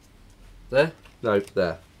 There? No,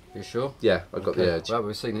 there. You sure? Yeah, I got the urge. Right,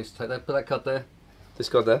 we've seen this. Take that. Put that card there. This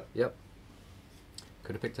card there. Yep.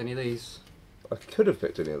 Could have picked any of these. I could have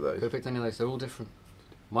picked any of Could those. have picked any of those. They're all different.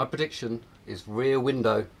 My prediction is Rear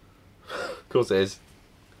Window. Of course it is.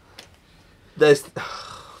 There's.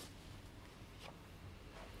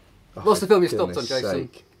 What's the film you stopped on, goodness Jason?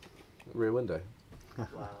 sake. Rear Window.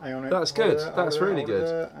 Hang on. That's hold good. it there, That's hold it really there, hold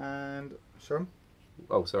it good. there, And show 'em.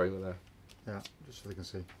 Oh, sorry, we're there. Yeah, just so they can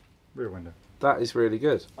see. Rear window. That is really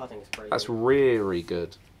good. I think it's pretty That's good. really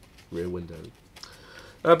good. Rear Window.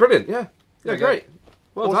 Brilliant. Yeah. Yeah. There you go. Great.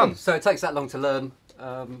 Well Awesome. done. So it takes that long to learn.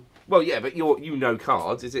 Well, yeah, but you know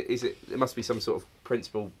cards. Is it? It must be some sort of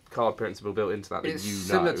card principle built into that It's you know.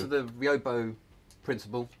 similar to the Ryobo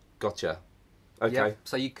principle. Gotcha. Okay. Yeah,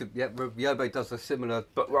 so you could. Yeah, Ryobo does a similar.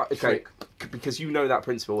 But right, okay, trick. because you know that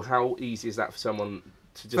principle. How easy is that for someone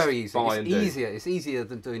to just Very easy. buy It's and do? easier. It's easier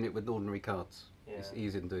than doing it with ordinary cards. Yeah. It's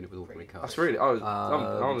easier than doing it with ordinary cards. That's really. I'm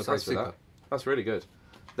So impressed with super. that. That's really good.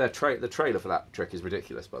 The trailer for that trick is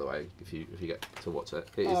ridiculous, by the way. If you get to watch it,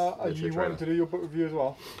 it is Are literally a you trailer. wanting to do your book review as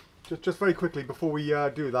well? Just very quickly before we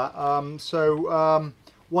do that.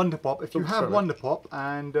 Wonder Pop. If you Oh, have sorry. Wonder Pop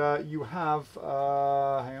and you have,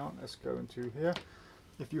 hang on, let's go into here.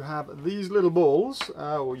 If you have these little balls,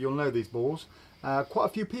 or you'll know these balls, quite a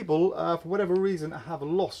few people, for whatever reason, have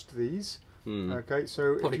lost these. Okay,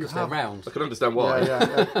 so Probably if you because they're have... round. I can understand why.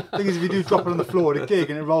 Thing is, if you do drop it on the floor at a gig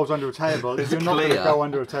and it rolls under a table, you're not going to clear. go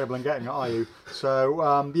under a table and getting it, are you?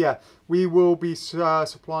 So yeah, we will be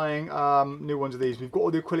supplying new ones of these. We've got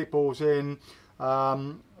all the acrylic balls in.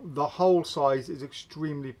 The hole size is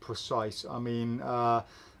extremely precise. I mean,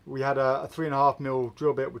 we had a 3.5mm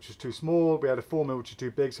drill bit, which is too small. We had a 4mm, which is too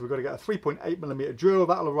big. So we've got to get a 3.8mm drill.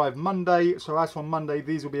 That'll arrive Monday. So as from Monday,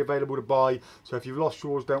 these will be available to buy. So if you've lost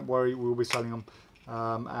yours, don't worry, we'll be selling them.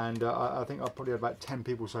 I think I've probably had about 10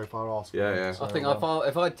 people so far asking. Yeah. So, I think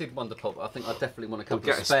if I did Wonder Pop, I think I definitely want a couple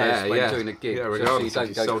get of a spares spare, when yeah. doing a gig, Yeah, just so you regardless if don't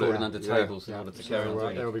you go sold it. crawling under tables in yeah. order to carry on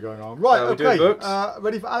doing that'll it. be going on. Right, we're doing okay. books.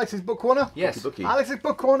 Ready for Alex's book corner? Yes. Bookie. Alex's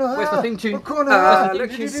book corner. Where's the theme tune? Book corner.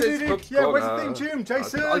 Look, she says book Yeah, where's the corner. theme tune,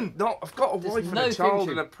 Jason? I've got a There's wife and no a child theme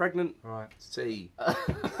and a pregnant Right. tea.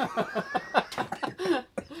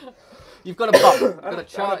 You've got a bump. You've got a And a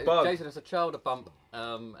child. bug. Jason has a child, a bump,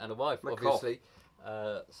 and a wife, And a obviously.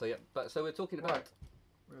 So yeah, so we're talking about.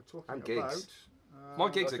 We're talking And about... gigs. My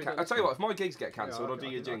gigs are. I'll tell you what. If my gigs get yeah, cancelled, I'll do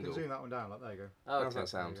your I can jingle. zoom that one down. Like, there you go. Oh, How's okay. that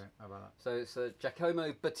sound? There you go. How about that? So it's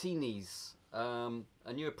Giacomo Bettini's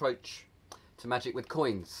a new approach to magic with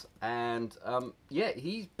coins, and yeah,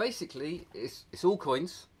 he basically it's all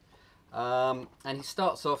coins, and he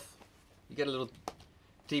starts off. You get a little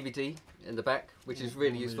DVD in the back, which is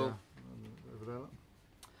really useful, Over there, look.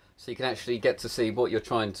 so you can actually get to see what you're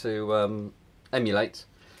trying to emulate.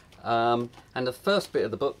 And the first bit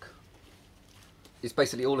of the book is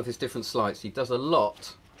basically all of his different sleights. He does a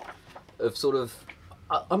lot of sort of.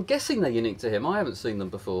 I'm guessing they're unique to him. I haven't seen them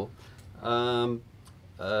before.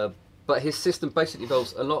 But his system basically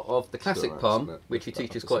involves a lot of the classic alright, palm, isn't it? which he Lift that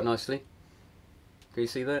teaches up a quite sec. nicely. Can you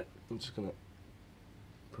see that? I'm just gonna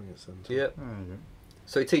bring it some. Yep. There you go.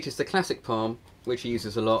 So he teaches the classic palm, which he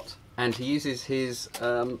uses a lot, and he uses his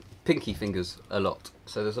pinky fingers a lot.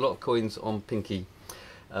 So there's a lot of coins on pinky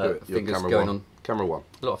fingers going on. Camera one.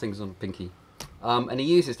 A lot of things on pinky. And he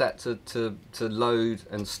uses that to load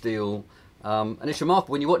and steal. And it's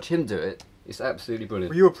remarkable when you watch him do it. It's absolutely brilliant.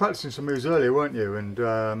 Well, you were practicing some moves earlier, weren't you?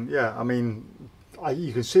 And yeah, I mean,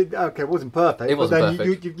 you can see. Okay, it wasn't perfect. It wasn't but then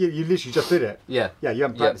perfect. You literally just did it. Yeah. Yeah, you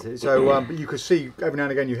haven't Yeah. practiced it. So, but you could see every now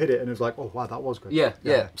and again you hit it, and it was like, oh wow, that was good.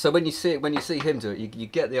 Yeah. So when you see him do it, you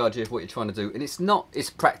get the idea of what you're trying to do, and it's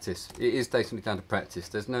practice. It is basically down to practice.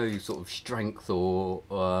 There's no sort of strength or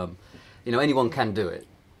anyone can do it.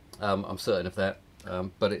 I'm certain of that,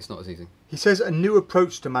 but it's not as easy. He says a new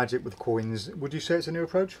approach to magic with coins. Would you say it's a new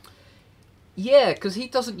approach? Yeah, because he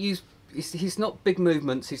doesn't use. He's not big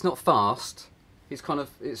movements. He's not fast. He's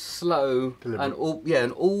it's slow Deliberate.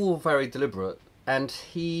 and all very deliberate. And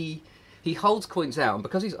he holds coins out, and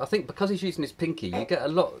because he's using his pinky, you get a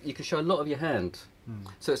lot. You can show a lot of your hand.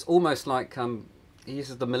 So it's almost like he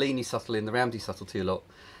uses the Mellini subtlety and the Ramsey subtlety a lot.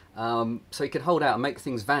 So he can hold out and make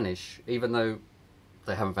things vanish, even though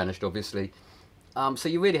they haven't vanished, obviously. So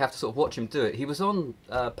you really have to sort of watch him do it. He was on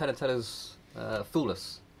Penn and Teller's Fool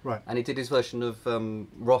Us. Right. And he did his version of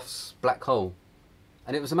Roth's Black Hole,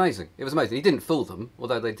 and it was amazing. It was amazing. He didn't fool them,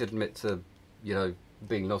 although they did admit to,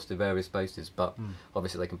 being lost in various spaces. But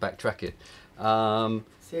obviously they can backtrack it, and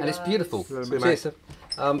it's beautiful.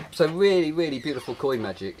 So really, really beautiful coin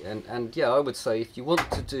magic, and yeah, I would say if you want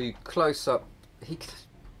to do close up, he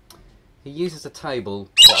uses a table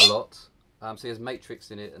quite a lot. So he has matrix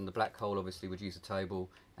in it, and the black hole obviously would use a table,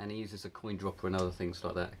 and he uses a coin dropper and other things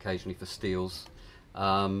like that occasionally for steals.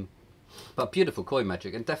 But beautiful coin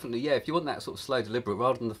magic, and definitely, yeah, if you want that sort of slow, deliberate,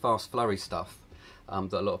 rather than the fast, flurry stuff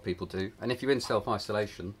that a lot of people do, and if you're in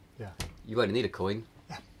self-isolation, you only need a coin,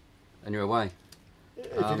 and you're away.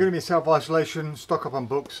 If you're going to be in self-isolation, stock up on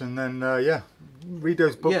books, and then read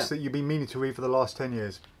those books that you've been meaning to read for the last 10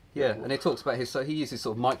 years. Yeah, and he talks about so he uses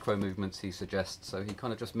sort of micro movements, he suggests, so he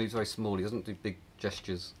kind of just moves very small, he doesn't do big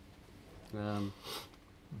gestures.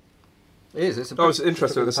 It's I was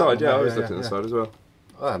interested at the side, I was looking at the side as well.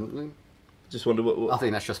 I haven't. Just wonder what... I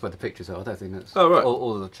think that's just where the pictures are. I don't think that's... Oh, right.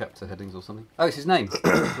 All the chapter headings or something. Oh, it's his name.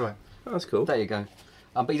 Right. Oh, that's cool. There you go.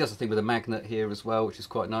 But he does a thing with a magnet here as well, which is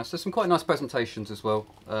quite nice. There's some quite nice presentations as well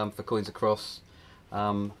for coins across.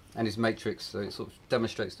 And his matrix, so it sort of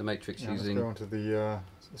demonstrates the matrix using...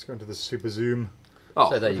 Let's go into the super zoom. Oh,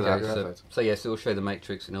 So there you go. perfect. So yes, it will show the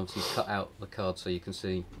matrix, and obviously he's cut out the cards so you can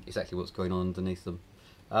see exactly what's going on underneath them.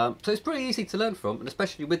 So it's pretty easy to learn from, and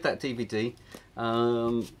especially with that DVD,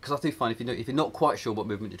 because I do find if you're not quite sure what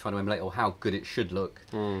movement you're trying to emulate or how good it should look,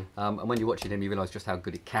 and when you're watching him, you realise just how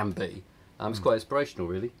good it can be. It's quite inspirational,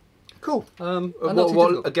 really. Cool. And not too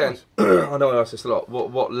difficult. Again, I know I asked this a lot.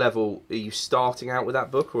 What level are you starting out with that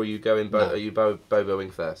book, or are you going? No. Are you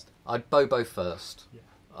boboing first? I'd Bobo first.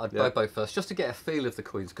 I'd buy both first, just to get a feel of the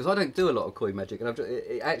coins, because I don't do a lot of coin magic, and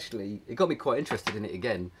it got me quite interested in it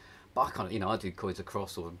again. But I kind of, I do coins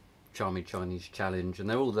across or Charming Chinese Challenge, and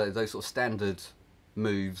they're all those sort of standard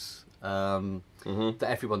moves that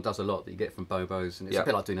everyone does a lot, that you get from Bobos, and it's a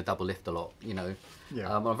bit like doing a double lift a lot,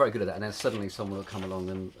 Yeah. I'm very good at that, and then suddenly someone will come along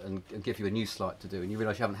and give you a new sleight to do, and you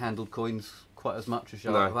realise you haven't handled coins quite as much as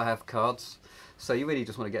I have cards. So you really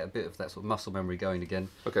just want to get a bit of that sort of muscle memory going again.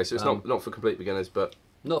 Okay, so it's not for complete beginners, but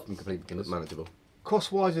not for complete beginners. Manageable.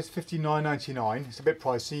 Cost-wise, it's $59.99. It's a bit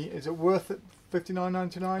pricey. Is it worth it?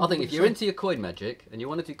 $59.99? I think if you're into your coin magic and you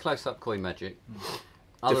want to do close-up coin magic,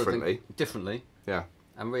 differently, yeah,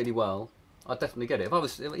 and really well, I'd definitely get it. If I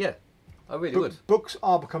was, I really would. Books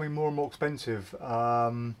are becoming more and more expensive.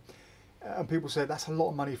 And people say that's a lot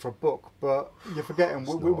of money for a book, but you're forgetting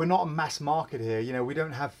we're not a mass market here. We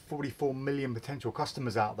don't have 44 million potential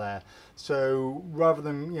customers out there. So rather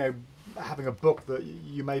than having a book that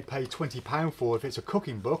you may pay £20 for, if it's a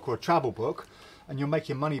cooking book or a travel book, and you'll make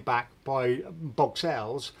your money back by bulk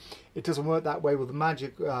sales, it doesn't work that way with the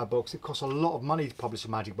magic books. It costs a lot of money to publish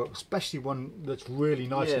a magic book, especially one that's really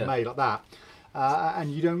nicely made like that.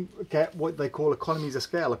 And you don't get what they call economies of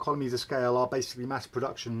scale. Economies of scale are basically mass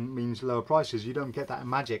production means lower prices. You don't get that in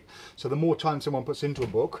magic. So the more time someone puts into a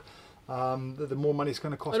book, the more money it's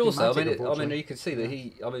going to cost. And also, magic, you can see that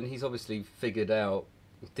he's obviously figured out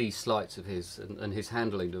these sleights of his and his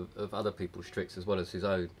handling of other people's tricks as well as his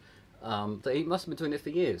own. That he must have been doing it for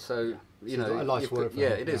years. So a life's work.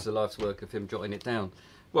 It is a life's work of him jotting it down.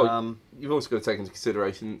 Well, you've also got to take into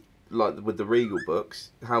consideration, like with the Regal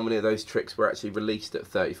books, how many of those tricks were actually released at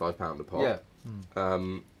 £35 a pop?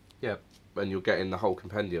 Yeah. And you're getting the whole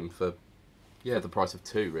compendium for the price of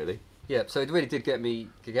 2, really. Yeah. So it really did get me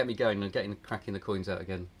going and cracking the coins out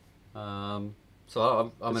again.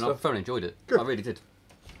 So I thoroughly enjoyed it. Good. I really did.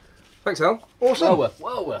 Thanks, Al. Awesome.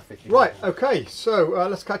 Well worth it. Right, okay, so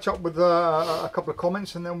let's catch up with a couple of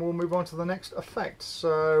comments and then we'll move on to the next effect.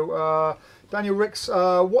 So, Daniel Ricks,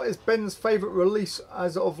 what is Ben's favourite release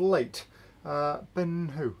as of late?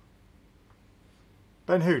 Ben who?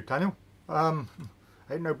 Ben who, Daniel?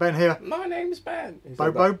 Ain't no Ben here. My name's Ben.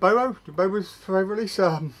 Bobo's favourite release?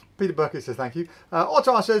 Peter Burkett says thank you.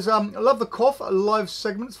 Ottar says, I love the cough live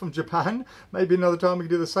segments from Japan. Maybe another time we can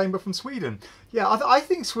do the same, but from Sweden. Yeah, I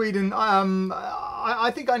think Sweden,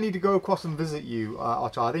 I think I need to go across and visit you,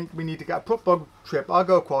 Ottar. I think we need to get a PropDog trip. I'll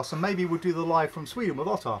go across and maybe we'll do the live from Sweden with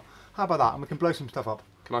Ottar. How about that? And we can blow some stuff up.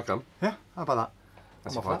 Can I come? Yeah, how about that?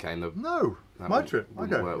 That's if I came. No, my trip. I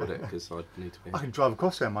go. Work with it because I need to be. I can drive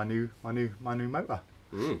across there. My new motor.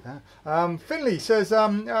 Finley says,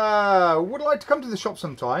 would like to come to the shop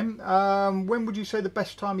sometime. When would you say the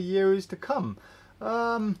best time of year is to come?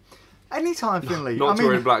 Anytime, Finley. Not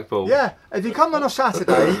during Blackpool. Yeah, if you come on a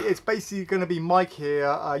Saturday, it's basically going to be Mike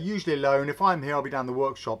here, usually alone. If I'm here, I'll be down the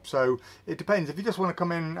workshop. So it depends. If you just want to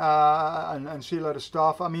come in and see a load of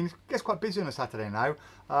stuff, I mean, it gets quite busy on a Saturday now.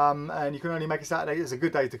 And you can only make a Saturday. It's a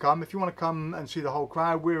good day to come. If you want to come and see the whole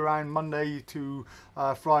crowd, we're around Monday to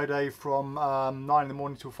Friday from 9 in the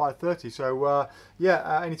morning till 5:30. So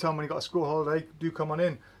anytime when you've got a school holiday, do come on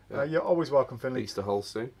in. You're always welcome, Finley. Easter hole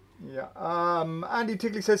soon. Yeah. Andy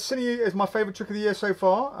Tigley says, Cine is my favourite trick of the year so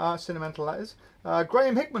far. Sentimental, that is.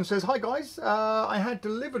 Graham Hickman says, hi guys, I had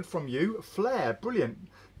delivered from you Flare, brilliant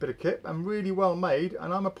bit of kit and really well made,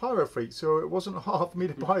 and I'm a pyro freak, so it wasn't hard for me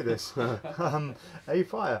to buy this. A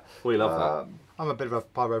fire. We love that. I'm a bit of a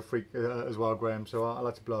pyro freak as well, Graham, so I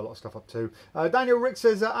like to blow a lot of stuff up too. Daniel Rick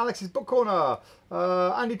says, Alex's Book Corner.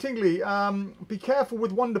 Andy Tingley, be careful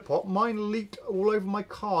with Wonderpot. Mine leaked all over my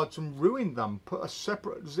cards and ruined them. Put a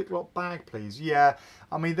separate Ziploc bag, please. Yeah,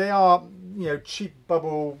 I mean, they are, cheap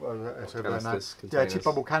bubble, cheap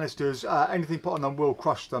bubble canisters. Anything put on them will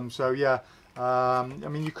crush them, so yeah. I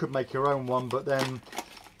mean, you could make your own one, but then...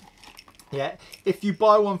 Yeah, if you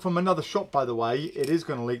buy one from another shop, by the way, it is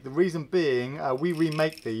going to leak. The reason being, we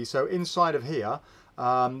remake these. So inside of here,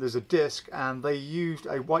 there's a disc, and they used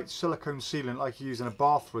a white silicone sealant like you use in a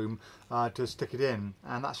bathroom to stick it in.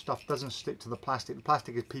 And that stuff doesn't stick to the plastic. The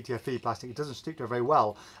plastic is PTFE plastic. It doesn't stick to it very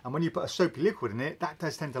well. And when you put a soapy liquid in it, that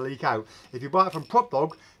does tend to leak out. If you buy it from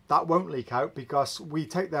PropDog, that won't leak out because we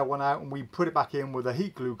take that one out and we put it back in with a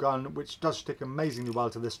heat glue gun, which does stick amazingly well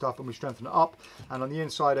to this stuff, and we strengthen it up. And on the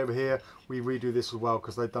inside over here, we redo this as well,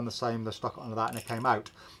 because they've done the same. They stuck it onto that and it came out.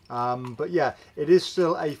 But yeah, it is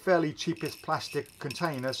still a fairly cheapest plastic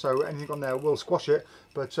container, so anything on there will squash it.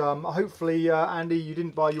 But hopefully, Andy, you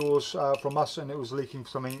didn't buy yours from us and it was leaking for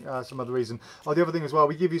something, some other reason. Oh, the other thing as well,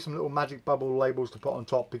 we give you some little magic bubble labels to put on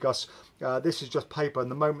top, because this is just paper, and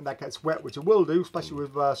the moment that gets wet, which it will do, especially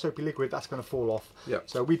with soapy liquid, that's going to fall off. Yep.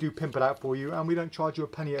 So we do pimp it out for you, and we don't charge you a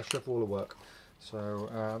penny extra for all the work.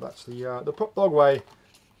 So that's the PropDog way.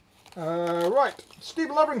 Right,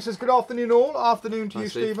 Stephen Lovering says good afternoon all. Afternoon to you,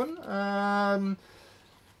 Stephen.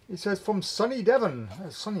 He says from sunny Devon.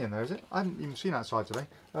 It's sunny in there, is it? I haven't even seen outside today.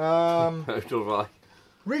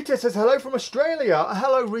 Rita says hello from Australia.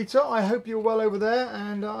 Hello, Rita. I hope you're well over there,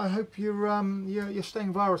 and I hope you're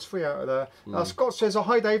staying virus free out of there. Scott says,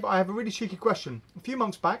 hi Dave. I have a really cheeky question. A few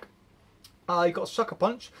months back, I got Sucker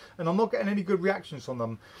Punch, and I'm not getting any good reactions from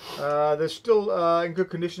them. They're still in good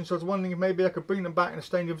condition, so I was wondering if maybe I could bring them back and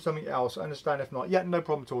exchange them for something else. I understand if not. Yeah, no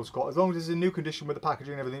problem at all, Scott. As long as it's in new condition with the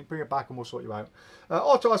packaging and everything, bring it back and we'll sort you out.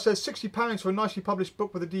 Otto says £60 for a nicely published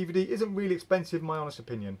book with a DVD isn't really expensive, in my honest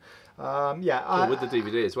opinion. Yeah, with the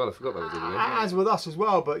DVD as well. I forgot about the DVD. As with us as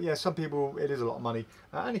well, but yeah, some people it is a lot of money,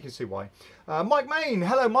 and you can see why. Mike Main,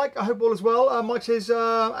 hello Mike. I hope all is well. Mike says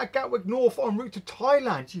at Gatwick North en route to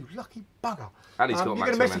Thailand. You lucky bugger. And he's got you're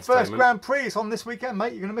going to miss the first Grand Prix. It's on this weekend,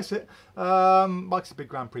 mate. You're going to miss it. Mike's a big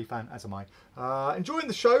Grand Prix fan, as am I. Enjoying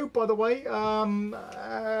the show, by the way.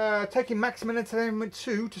 Taking Maximum Entertainment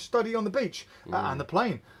 2 to study on the beach and the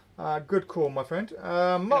plane. Good call, my friend.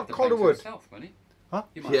 Mark Calderwood. Huh?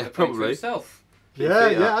 Yeah, probably.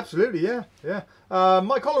 Yeah, absolutely, yeah.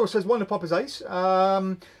 Mike Calderwood says, Wonder Pop is ace.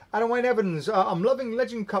 Adam Wayne Evans, I'm loving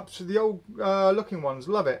Legend Cups, the old looking ones.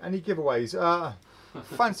 Love it. Any giveaways?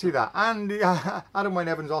 Fancy that. And Adam Wayne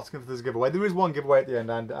Evans asking if there's a giveaway. There is one giveaway at the end,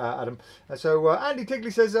 and Adam. So Andy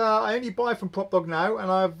Tigley says, I only buy from PropDog now, and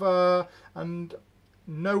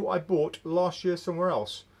I bought last year somewhere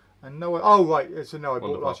else. And no, oh right, so no, I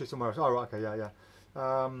bought last year somewhere else. Oh right, okay, yeah.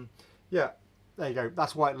 Yeah, there you go.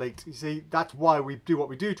 That's why it leaked. You see, that's why we do what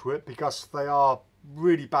we do to it, because they are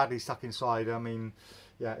really badly stuck inside. I mean,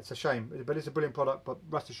 yeah, it's a shame, but it's a brilliant product. But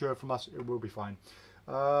rest assured, from us, it will be fine.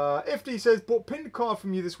 Ifty says, bought pinned card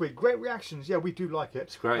from you this week. Great reactions. Yeah, we do like it.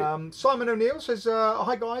 It's great. Simon O'Neill says,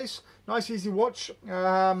 hi guys, nice easy watch.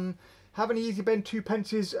 Have any Easy Bend 2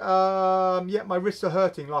 pences? Yeah, my wrists are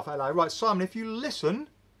hurting. Laugh out loud. Right, Simon, if you listen,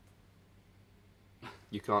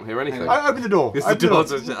 you can't hear anything. Open the door. Open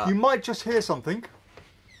the door. You might just hear something.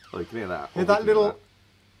 Oh, you can hear that. Hear that little,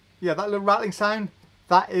 yeah, that little rattling sound.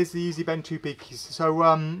 That is the Easy Bend 2 keys. So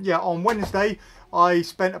yeah, on Wednesday I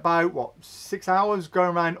spent about 6 hours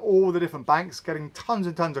going around all the different banks, getting tons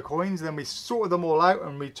and tons of coins. Then we sorted them all out,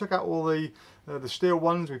 and we took out all the steel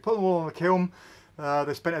ones. We put them all on the kiln.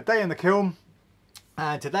 They spent a day in the kiln.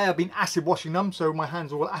 And today I've been acid washing them, so my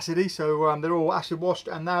hands are all acidy, so they're all acid washed,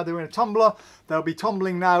 and now they're in a tumbler. They'll be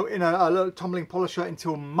tumbling now in a little tumbling polisher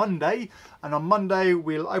until Monday, and on Monday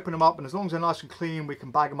we'll open them up, and as long as they're nice and clean, we can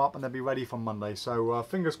bag them up and they'll be ready for Monday. So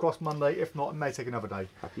fingers crossed Monday. If not, it may take another day.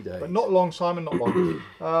 Happy days. But not long, Simon, not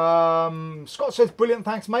long. Scott says, brilliant,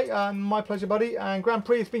 thanks mate, and my pleasure buddy. And Grand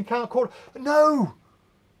Prix has been cancelled. No!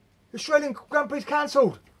 Australian Grand Prix is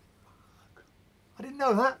cancelled. I didn't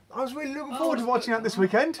know that. I was really looking forward to watching that this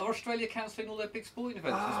weekend. Are Australia cancelling all their big sporting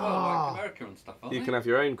events as well, like America and stuff, aren't You they? can have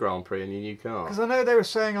your own Grand Prix in your new car. Because I know they were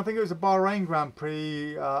saying, I think it was the Bahrain Grand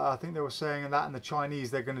Prix, I think they were saying that, and the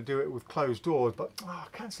Chinese, they're going to do it with closed doors, but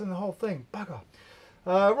cancelling the whole thing, bugger.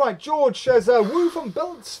 Right, George says, woo from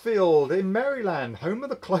Beltsfield in Maryland, home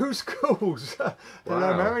of the closed schools.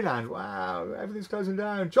 Hello, Maryland. Wow, everything's closing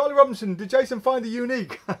down. Charlie Robinson, did Jason find the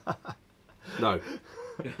unique? No.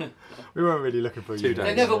 We weren't really looking for you.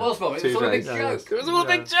 There never was one. It was all a big joke. It was all a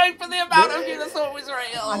big joke for the amount of you that thought it was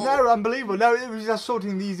real. I know, unbelievable. No, it was just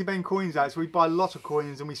sorting the Easy Bend coins out. So we buy lots of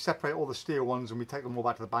coins and we separate all the steel ones and we take them all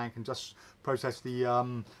back to the bank and just process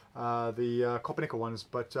the copper nickel ones.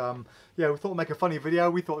 But yeah, we thought we'd make a funny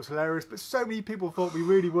video. We thought it was hilarious, but so many people thought we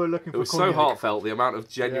really were looking for. It was so heartfelt. The amount of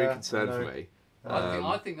genuine concern for me.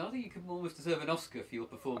 I think you could almost deserve an Oscar for your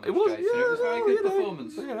performance. It was, Jason. It was a very good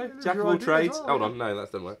performance. Jack of all trades. Hold on, no, that's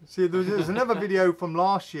done well. See, there's another video from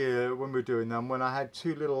last year when we were doing them, when I had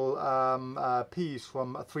two little peas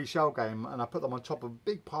from a 3-shell game, and I put them on top of a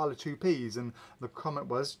big pile of 2 peas, and the comment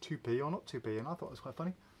was 2p or not 2p, and I thought it was quite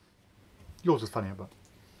funny. Yours was funnier, but.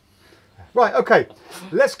 Right, okay,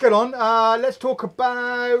 let's get on. Let's talk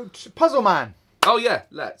about Puzzle Man. Oh yeah,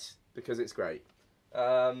 let's, because it's great.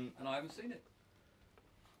 And I haven't seen it.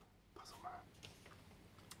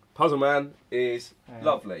 Puzzle Man is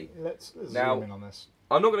lovely. Let's now, zoom in on this.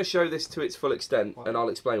 I'm not going to show this to its full extent, and I'll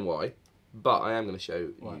explain why. but I am going to show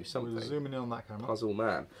you Right, something. we're zooming in on that camera. Puzzle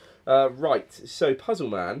Man. Right, so Puzzle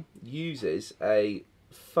Man uses a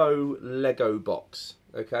faux Lego box.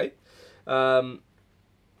 Okay.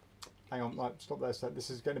 Hang on, right, stop there a sec. This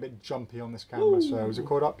is getting a bit jumpy on this camera. So is it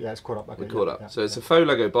caught up? Yeah, it's caught up. Okay, We're caught up. Yeah, So it's a faux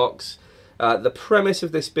Lego box. The premise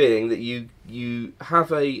of this being that you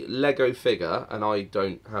have a Lego figure, and I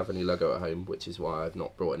don't have any Lego at home, which is why I've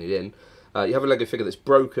not brought any in. You have a Lego figure that's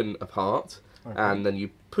broken apart, and then you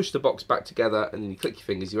push the box back together, and then you click your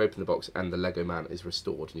fingers, you open the box, and the Lego man is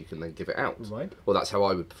restored, and you can then give it out. Right. Well, that's how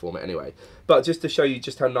I would perform it anyway. But just to show you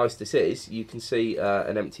just how nice this is, you can see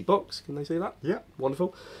an empty box. Can they see that? Yeah.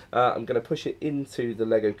 Wonderful. I'm going to push it into the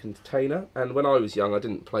Lego container. And when I was young, I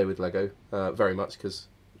didn't play with Lego very much because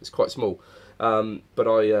it's quite small. But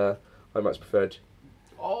I much preferred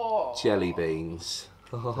jelly beans.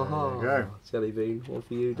 There you go. Jelly bean. One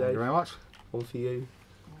for you, Thank Dave. you very much. One for you.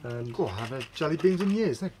 And Oh, I haven't had jelly beans in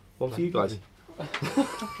years. one for you guys.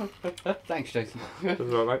 Thanks, Jason. That's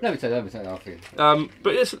all right, mate. Let me take that after you.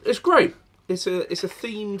 But it's great. It's a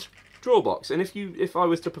themed draw box, and if I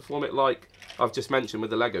was to perform it like I've just mentioned with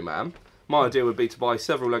the Lego Man, my idea would be to buy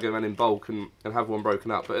several Lego Men in bulk and have one broken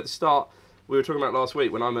up. But at the start, we were talking about last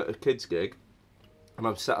week when I'm at a kids gig, and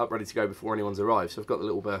I'm set up ready to go before anyone's arrived. So I've got the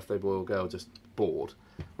little birthday boy or girl just bored,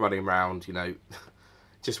 running around, you know,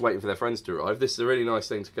 just waiting for their friends to arrive. This is a really nice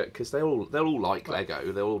thing to get because they'll all like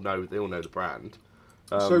Lego. They all know the brand.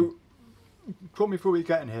 So, talk me through what you're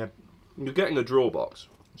getting here. You're getting a draw box.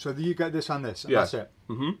 So you get this and this, and Yeah. that's it.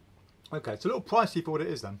 Okay, it's a little pricey for what it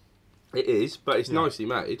is then. It is, but it's nicely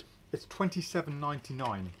made. It's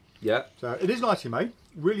 $27.99. Yeah. So it is nicely made,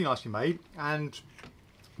 really nicely made, and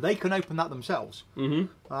they can open that themselves.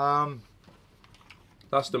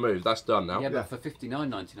 That's the move. That's done now. Yeah, but for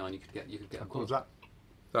 $59.99 you could get a What was quad. that?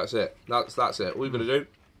 That's it. That's it. All you've got to do,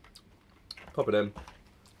 pop it in.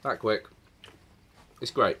 That quick.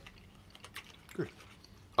 It's great. Good.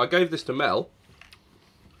 I gave this to Mel,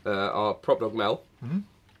 our prop dog Mel,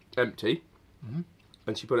 empty,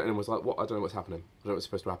 and she put it in and was like, "What? I don't know what's happening. I don't know what's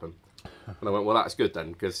supposed to happen." And I went, "Well, that's good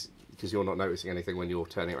then, because you're not noticing anything when you're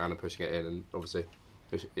turning it around and pushing it in, and obviously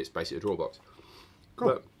it's basically a draw box." Cool.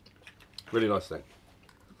 But really nice thing.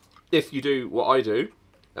 If you do what I do,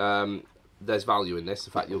 there's value in this. The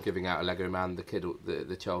fact you're giving out a Lego man, the kid,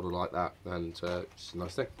 the child will like that, and it's a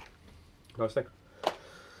nice thing. Nice thing.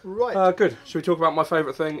 Right. Good. Should we talk about my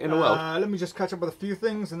favourite thing in the world? Let me just catch up with a few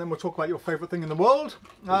things, and then we'll talk about your favourite thing in the world.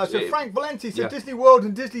 So it- Frank Valenti said yeah. Disney World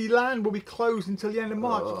and Disneyland will be closed until the end of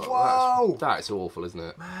March. Whoa! That's awful, isn't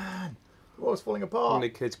it? Man, the world's falling How apart.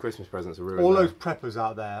 many kids' Christmas presents are ruined? All now? those preppers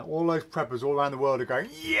out there, all those preppers all around the world are going,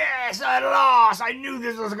 yes, at last! I knew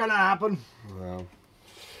this was going to happen. Well,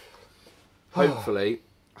 hopefully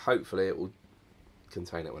it will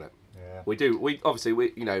contain it, won't it? Yeah. We've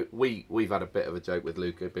had a bit of a joke with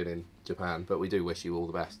Luca being in Japan, but we do wish you all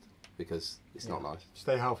the best because it's not nice.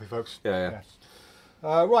 Stay healthy, folks. Yeah. Yes.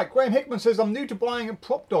 Right, Graham Hickman says, I'm new to buying a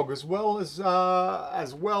PropDog as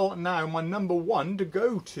well now. My number one to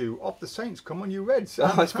go to. Off the Saints, come on, you Reds.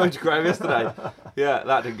 I spoke to Graham yesterday. Yeah,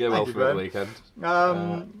 that didn't go well you, for me the Graham. weekend.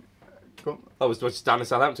 Go on. I was just down in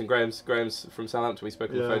Southampton. Graham's from Southampton. We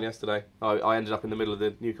spoke on the Yeah. phone yesterday. I ended up in the middle of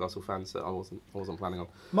the Newcastle fans that I wasn't planning on.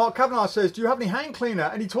 Mark Kavanagh says, do you have any hand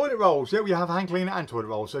cleaner, any toilet rolls? Yeah, we have hand cleaner and toilet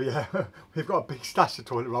rolls. So yeah, we've got a big stash of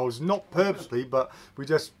toilet rolls. Not purposely, but we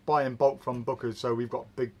just buy in bulk from Booker's. So we've got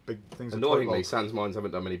big things of toilet Annoyingly, rolls. Sans Mines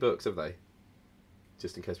haven't done many books, have they?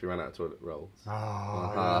 Just in case we ran out of toilet rolls.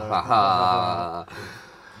 Oh,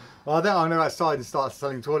 well, I think I'm going to go outside and start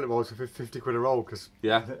selling toilet rolls for 50 quid a roll because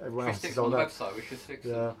Yeah. everyone else Sticks is on on the that. website, we should stick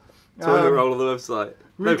Yeah. Toilet roll on the website.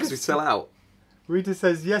 No, Rita because we sell out. Rita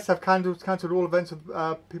says, yes, I've cancelled all events with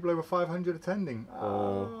people over 500 attending.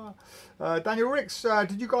 Daniel Ricks,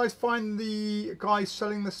 did you guys find the guy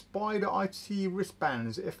selling the Spider IT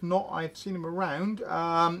wristbands? If not, I've seen him around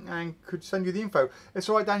and could send you the info. It's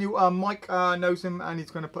all right, Daniel. Mike knows him and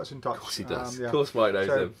he's going to put us in touch. Of course he does. Yeah. Of course Mike knows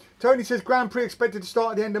him. Tony says, Grand Prix expected to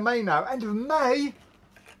start at the end of May now. End of May?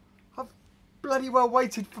 I've bloody well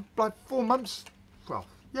waited for like 4 months. Well,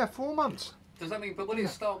 yeah, 4 months. Does that mean, but will it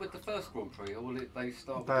start with the first Grand Prix, or will they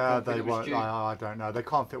start with the They Grand Prix that was won't. due? I don't know. They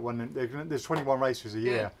can't fit one in. There's 21 races a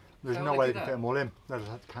year. Yeah. There's How no will way they they do can fit that? them all in. They'll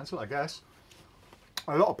just have to cancel, I guess.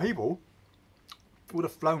 A lot of people would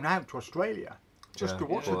have flown out to Australia just to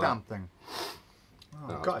watch the Yeah. damn thing.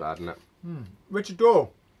 That's God. bad, isn't it? Richard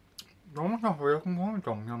Doyle.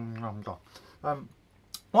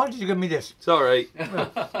 Why did you give me this? Sorry.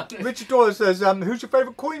 Richard Doyle says, who's your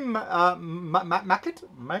favourite coin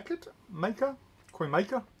maker? Coin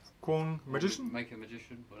maker? Coin magician? Make a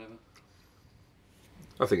magician, whatever.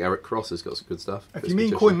 I think Eric Cross has got some good stuff. If you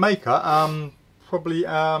mean coin maker, probably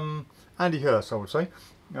Andy Hurst, I would say.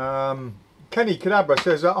 Kenny Cadabra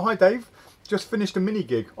says, hi Dave, just finished a mini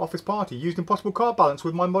gig office party, used impossible card balance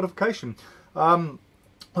with my modification.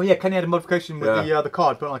 Oh yeah, Kenny had a modification with the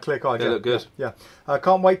card, put on a clear card. They look good. Yeah.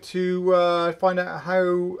 Can't wait to find out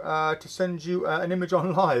how to send you an image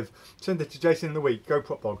on live. Send it to Jason in the week. Go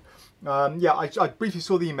PropDog. Yeah, I briefly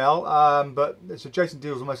saw the email, but so Jason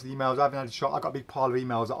deals with most of the emails. I haven't had a shot. I've got a big pile of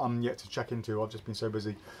emails that I'm yet to check into. I've just been so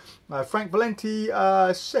busy. Frank Valenti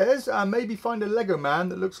says, maybe find a Lego man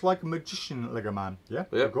that looks like a magician Lego man. Yeah,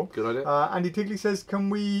 cool. Good idea. Andy Tigley says, can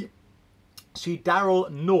we see Daryl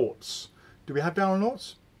Noughts? Do we have Daryl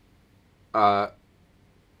Noughts? I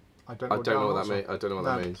don't know what that means. I don't know what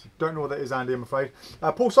that means. Don't know what that is, Andy, I'm afraid.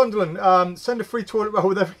 Paul Sunderland, send a free toilet roll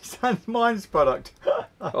with every Sans Minds product.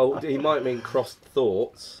 Oh, he might mean crossed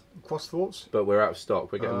thoughts. Crossed thoughts? But we're out of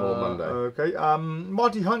stock. We're getting more Monday. Okay.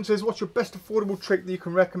 Marty Hunt says, what's your best affordable trick that you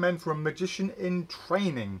can recommend for a magician in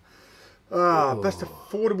training? Best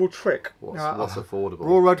affordable trick. What's affordable?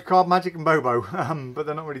 Raw Road Card Magic and Bobo, but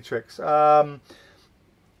they're not really tricks.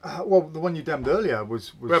 Well, the one you demmed earlier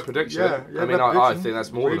was Red Prediction. Yeah, I mean, I think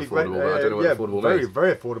that's more really than affordable, but I don't know what affordable very, means.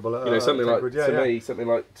 Very affordable. You know, something like to me, something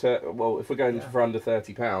like well, if we're going for under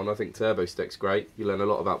 £30, I think Turbo Stick's great. You learn a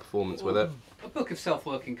lot about performance with it. A book of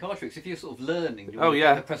self-working card tricks. If you're sort of learning,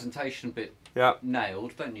 the presentation bit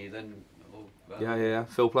nailed, don't you? Then. Yeah.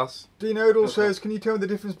 Phil Plus. Dean Odell says, can you tell me the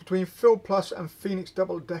difference between Phil Plus and Phoenix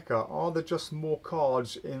Double Decker? Are there just more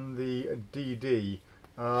cards in the DD?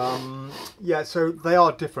 Yeah, so they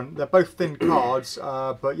are different. They're both thin cards,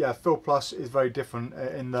 but yeah, Phil Plus is very different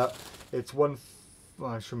in that it's one.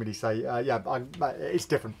 Well, I shouldn't really say. It's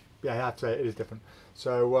different. Yeah, I have to say it is different.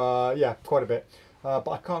 So yeah, quite a bit. But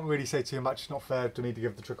I can't really say too much. It's not fair to me to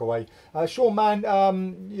give the trick away. Sean Man,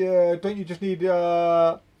 yeah, don't you just need?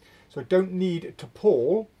 So don't need to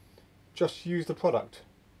pull. Just use the product.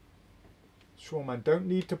 Sean Man, don't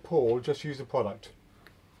need to pull. Just use the product.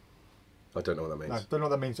 I don't know what that means. No, don't know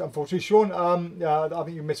what that means, unfortunately. Sean, I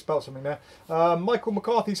think you misspelled something there. Michael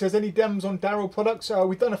McCarthy says, any dems on Daryl products?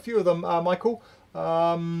 We've done a few of them, Michael.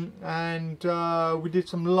 And we did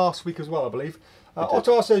some last week as well, I believe.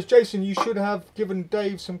 Ottar says, Jason, you should have given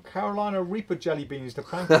Dave some Carolina Reaper jelly beans to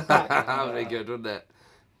crank him back. That would be good, wouldn't it?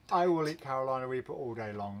 I will eat Carolina Reaper all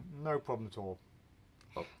day long. No problem at all.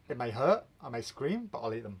 Oh. It may hurt, I may scream, but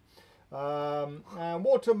I'll eat them. And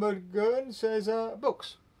Walter McGurn says,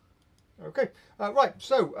 books. Okay, right,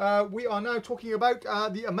 so we are now talking about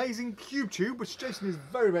the amazing Cube Tube, which Jason is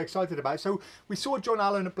very, very excited about. So we saw John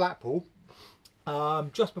Allen at Blackpool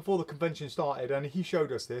just before the convention started, and he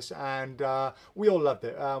showed us this, and we all loved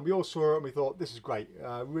it. We all saw it and we thought, this is great,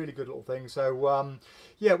 really good little thing. So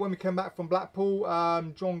yeah, when we came back from Blackpool,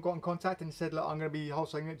 John got in contact and he said, look, I'm going to be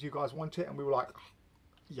wholesaling it, do you guys want it? And we were like,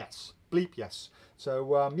 yes, bleep yes.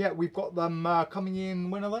 So yeah, we've got them coming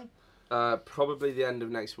in, when are they? Probably the end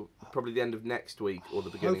of next week or the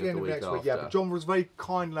beginning of the week after. Yeah, but John was very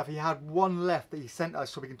kind enough. He had one left that he sent us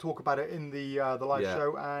so we can talk about it in the live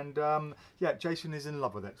show. And yeah, Jason is in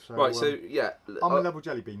love with it. So, right, so yeah, I'm in love with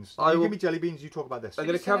jelly beans. You give me jelly beans, you talk about this. I'm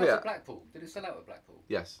going to caveat. Did it sell out at Blackpool?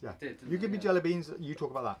 Yes. Yeah. You give me jelly beans, you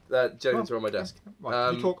talk about that. Jelly beans are on my desk.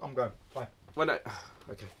 Right, you talk. I'm going. Bye. Well, no.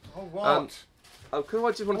 Okay. Oh, what? Because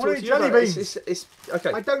I just want to talk to you jelly about beans. It's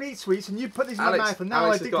okay. I don't eat sweets, and you put these in my mouth, and now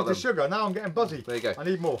I'm addicted to sugar. Now I'm getting buzzy. There you go. I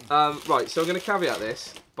need more. Right, so I'm going to caveat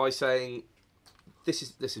this by saying this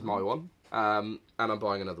is my one, and I'm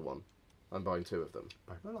buying another one. I'm buying two of them.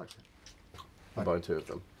 I like it. I'm buying two of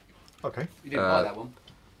them. Okay. You didn't buy that one?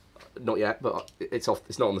 Not yet, but it's off.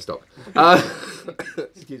 It's not on the stock.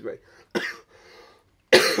 Excuse me.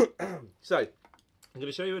 So I'm going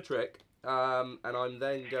to show you a trick, and I'm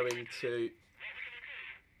then going to.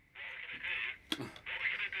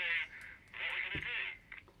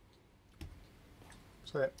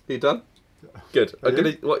 Say it. Are you done? Good.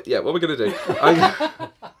 What we're gonna do?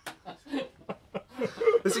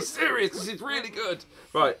 This is serious. This is really good.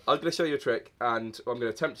 Right, I'm gonna show you a trick, and I'm gonna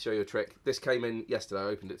attempt to show you a trick. This came in yesterday. I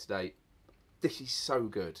opened it today. This is so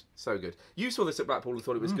good, so good. You saw this at Blackpool and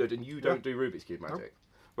thought it was good, and you don't do Rubik's Cube magic. Nope.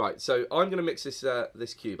 Right, so I'm gonna mix this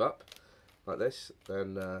this cube up like this,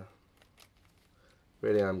 and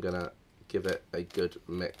really I'm gonna give it a good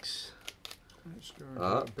mix. Let's go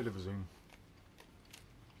a bit of a zoom.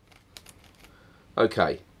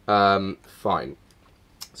 Okay, fine.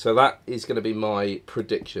 So that is going to be my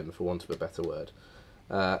prediction, for want of a better word.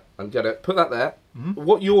 I'm going to put that there.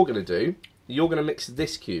 What you're going to do, you're going to mix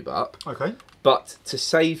this cube up. Okay. But to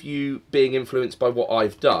save you being influenced by what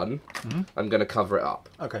I've done, I'm going to cover it up.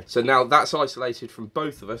 Okay. So now that's isolated from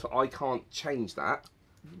both of us. I can't change that.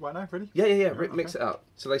 Right now, ready? Yeah. Okay. Mix it up.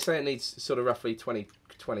 So they say it needs sort of roughly 20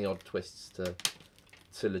 odd twists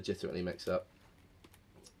to legitimately mix up.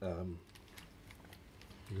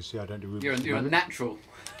 You can see I don't do Rubik's. You're a natural.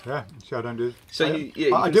 Yeah, see I don't do. So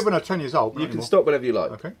I did when I was 10 years old. You can stop whenever you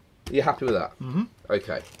like. Okay. You happy with that? Mm-hmm.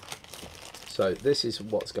 Okay. So this is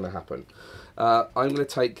what's going to happen. I'm going to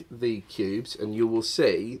take the cubes, and you will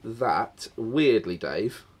see that weirdly,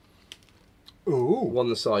 Dave. Ooh.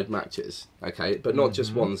 One side matches. Okay, but not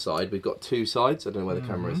just one side. We've got 2 sides. I don't know where the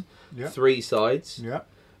camera is. Yeah. 3 sides. Yeah.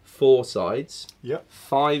 4 sides. Yeah.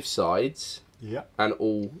 5 sides. Yeah. And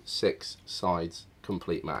all 6 sides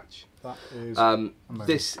complete match. That is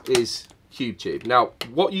this is Cube Tube. Now,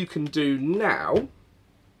 what you can do now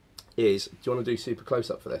is, do you want to do super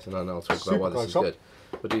close up for this? And then I'll talk about why this is good.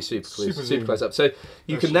 We'll do super close up. So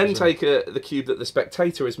you can then take the cube that the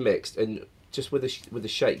spectator has mixed, and just with a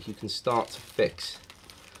shake, you can start to fix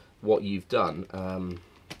what you've done,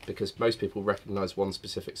 because most people recognise one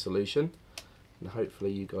specific solution, and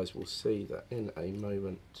hopefully you guys will see that in a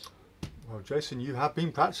moment. Well, Jason, you have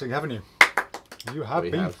been practicing, haven't you? You have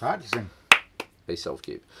been practicing. A solve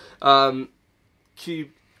cube. Cube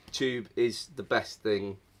Tube is the best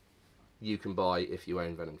thing you can buy if you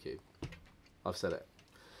own Venom Cube. I've said it.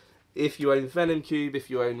 If you own Venom Cube, if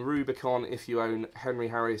you own Rubicon, if you own Henry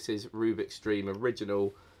Harris's Rubik's Dream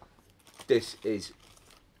Original, this is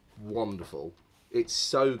wonderful. It's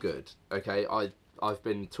so good. Okay, I've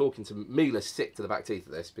been talking to Mila's sick to the back teeth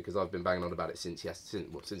of this because I've been banging on about it since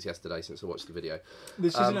yesterday, since I watched the video.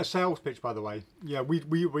 This isn't a sales pitch, by the way. Yeah,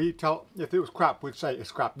 we tell, if it was crap, we'd say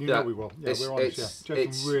it's crap. You know we will. Yeah, we're honest. Yeah.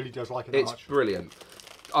 Jason really does like it that much. It's brilliant.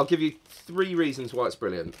 I'll give you 3 reasons why it's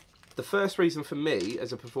brilliant. The first reason for me,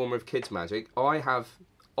 as a performer of kids magic, I'm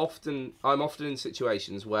often in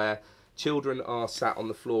situations where children are sat on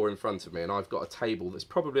the floor in front of me, and I've got a table that's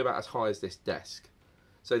probably about as high as this desk.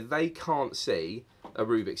 So they can't see a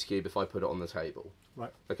Rubik's Cube if I put it on the table.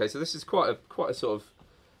 Right. Okay, so this is quite a sort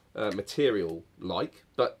of material-like,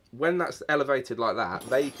 but when that's elevated like that,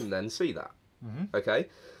 they can then see that. Mm-hmm. Okay?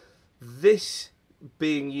 This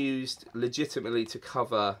being used legitimately to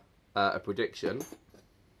cover a prediction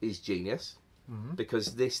is genius,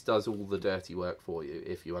 because this does all the dirty work for you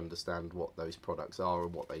if you understand what those products are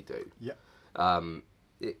and what they do. Yeah.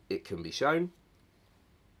 It can be shown.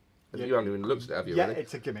 You haven't even looked at it, have you? Yeah, really?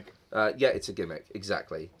 it's a gimmick. Yeah, it's a gimmick,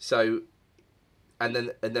 exactly. So,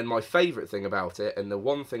 and then my favourite thing about it, and the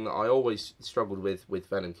one thing that I always struggled with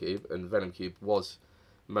Venom Cube, and Venom Cube was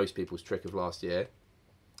most people's trick of last year,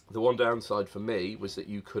 the one downside for me was that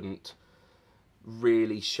you couldn't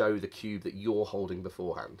really show the cube that you're holding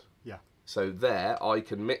beforehand. Yeah. So there, I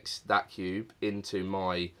can mix that cube into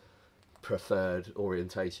my preferred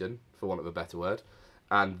orientation, for want of a better word,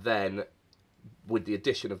 and then with the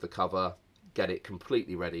addition of the cover, get it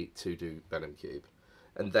completely ready to do Venom Cube.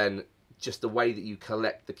 And then just the way that you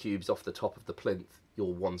collect the cubes off the top of the plinth,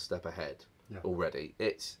 you're one step ahead already.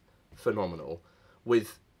 It's phenomenal.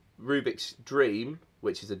 With Rubik's Dream,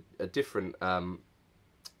 which is a different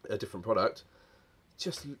product,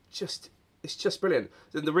 it's just brilliant.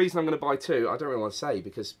 And the reason I'm going to buy 2, I don't really want to say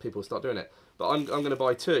because people start doing it, but I'm going to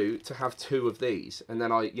buy 2 to have 2 of these, and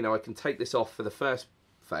then I can take this off for the first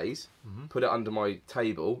phase, put it under my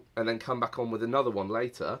table, and then come back on with another one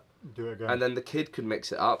later. Do it again. And then the kid can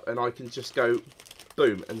mix it up, and I can just go,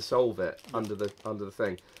 boom, and solve it under the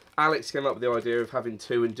thing. Alex came up with the idea of having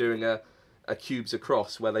 2 and doing a cubes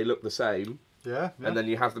across where they look the same. Yeah. And then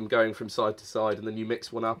you have them going from side to side, and then you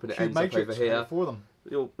mix one up, and it ends up over here. For them.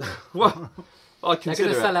 Well, I consider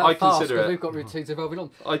it. Sell out I fast consider it. We've got routines evolving on.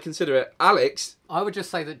 I consider it. Alex. I would just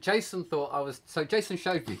say that Jason thought I was. So Jason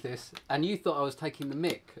showed me this, and you thought I was taking the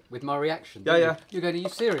mick with my reaction. Yeah. You're going, are you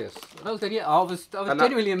serious? And I was going, yeah. I was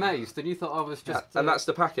genuinely amazed, and you thought I was just. And that's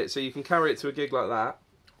the packet, so you can carry it to a gig like that.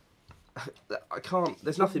 I can't.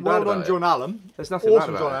 There's nothing bad about it. Well done, John Allen. There's nothing bad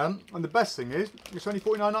about John Allen. And the best thing is, it's only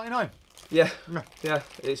 $49.99. Yeah,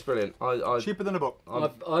 it's brilliant. Cheaper than a book.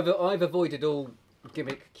 I've avoided all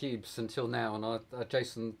gimmick cubes until now, and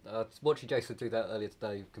Jason, watching Jason do that earlier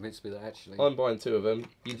today convinced me that actually I'm buying 2 of them.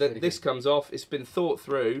 This comes off. It's been thought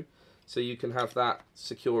through, so you can have that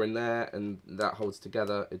secure in there, and that holds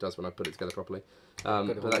together. It does when I put it together properly.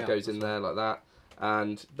 But that goes in there like that,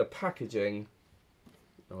 and the packaging.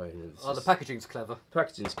 The packaging's clever.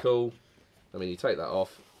 Packaging's cool. I mean, you take that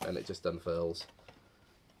off, and it just unfurls,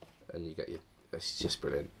 and you get your. It's just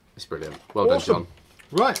brilliant. It's brilliant. Well done, John.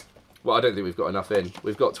 Right. Well, I don't think we've got enough in.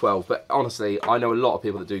 We've got 12, but honestly, I know a lot of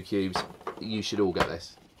people that do cubes. You should all get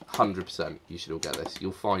this. 100%. You should all get this.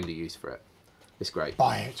 You'll find a use for it. It's great.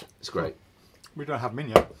 Buy it. It's great. We don't have them in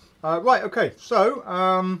yet. Right. Okay.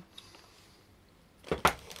 So,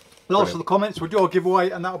 Last of the comments, we'll do our giveaway,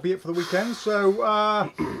 and that'll be it for the weekend. So,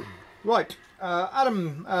 right.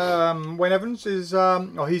 Adam Wayne Evans is,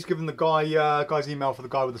 he's given the guy's email for the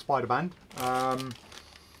guy with the spider band.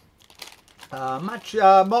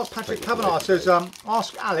 Mark Patrick Kavanagh says,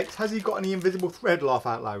 ask Alex, has he got any invisible thread? Laugh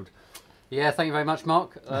out loud. Yeah, thank you very much,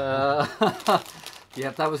 Mark.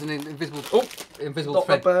 Yeah, that was an invisible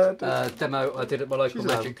thread demo I did at my local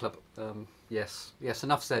Magic Club. Yes,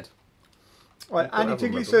 enough said. Right, Andy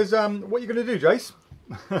Tigley says, what are you going to do, Jace?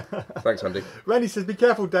 Thanks, Andy. Randy says, be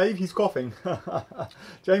careful, Dave, he's coughing.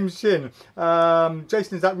 James Shin.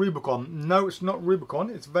 Jason, is that Rubicon? No, it's not Rubicon,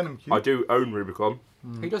 it's Venom Cube. I do own Rubicon.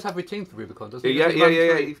 He does have routine for Rubicon, doesn't he?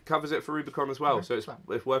 Yeah. He covers it for Rubicon as well, so it's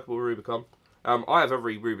workable with Rubicon. I have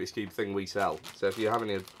every Rubik's Cube thing we sell, so if you want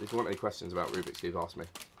any questions about Rubik's Cube, ask me.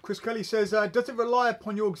 Chris Kelly says, does it rely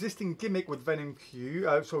upon your existing gimmick with Venom Cube,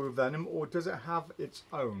 with Venom, or does it have its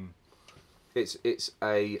own? It's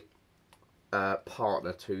a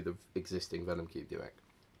partner to the existing Venom Cube gimmick.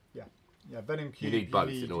 Yeah, Venom Cube. You need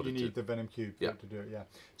both in order to... You need the Venom Cube to do it, yeah.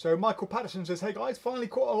 So Michael Patterson says, hey guys, finally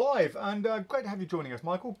caught alive, and great to have you joining us,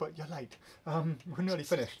 Michael, but you're late. We're nearly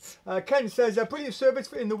finished. Ken says, brilliant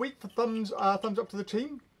service in the week for thumbs up to the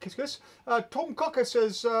team. Kiss, kiss. Tom Cocker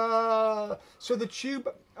says, so the tube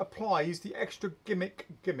applies the extra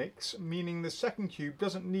gimmicks, meaning the second cube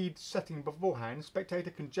doesn't need setting beforehand.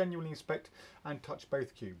 Spectator can genuinely inspect and touch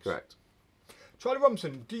both cubes. Correct. Charlie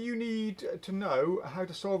Robinson, do you need to know how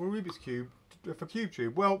to solve a Rubik's Cube for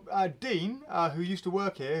CubeTube? Well, Dean, who used to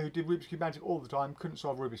work here, who did Rubik's Cube Magic all the time, couldn't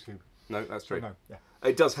solve Rubik's Cube. No, that's true. So no, yeah.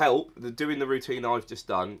 It does help. Doing the routine I've just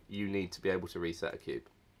done, you need to be able to reset a cube.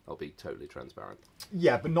 I'll be totally transparent.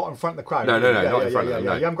 Yeah, but not in front of the crowd. No, not in front of them.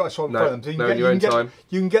 No. You haven't got to solve in front of them. So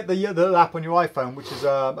you can get the app on your iPhone, which is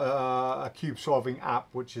a cube solving app,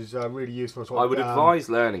 which is really useful. I would advise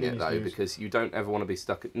learning it though, because you don't ever want to be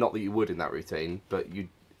stuck. Not that you would in that routine, but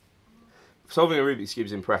solving a Rubik's Cube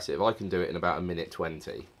is impressive. I can do it in about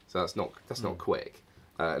 1:20, so that's not quick,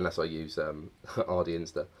 unless I use RD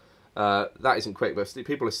Insta. That isn't quick, but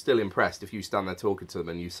people are still impressed if you stand there talking to them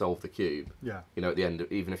and you solve the cube. Yeah. You know, at the end,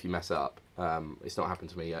 even if you mess up, it's not happened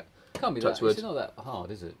to me yet. Can't be that. It's not that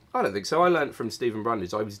hard, is it? I don't think so. I learned from Stephen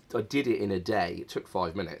Brundage. I did it in a day. It took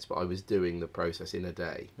 5 minutes, but I was doing the process in a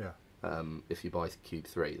day. Yeah. If you buy Cube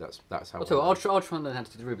 3, that's how. I'll try and learn how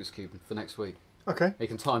to do the Rubik's Cube for next week. Okay. You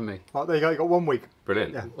can time me. Right, there you go. You got 1 week.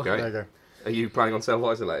 Brilliant. Yeah. Okay. There you go. Are you planning on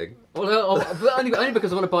self-isolating? Well, only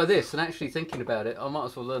because I want to buy this, and actually thinking about it, I might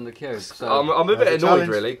as well learn the cube. So. I'm a bit annoyed,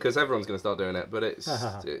 really, because everyone's going to start doing it, but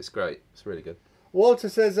it's great. It's really good. Walter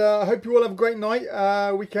says, I hope you all have a great night,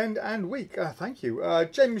 weekend and week. Thank you.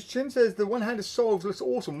 James Chin says, the one-handed solves looks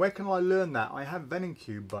awesome. Where can I learn that? I have Venom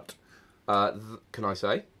Cube, but... Can I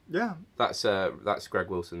say? Yeah. That's Greg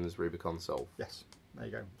Wilson's Rubicon solve. Yes. There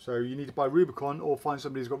you go. So you need to buy Rubicon or find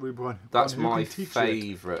somebody who's got Rubicon. That's my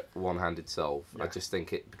favourite one-handed solve. Yeah. I just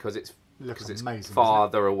think because it's amazing,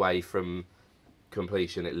 farther away from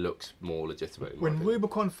completion, it looks more legitimate. When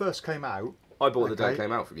Rubicon first came out, I bought the day it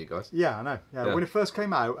came out from you guys. Yeah, I know. Yeah. When it first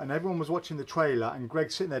came out and everyone was watching the trailer and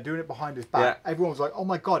Greg sitting there doing it behind his back, everyone was like, "Oh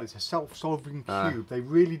my god, it's a self-solving cube." They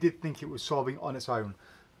really did think it was solving on its own.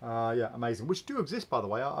 Yeah, amazing. Which do exist, by the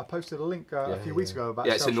way. I posted a link a few weeks ago about.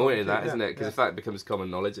 Yeah, it's annoying that, isn't it? Because if that becomes common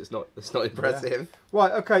knowledge, it's not impressive. Yeah.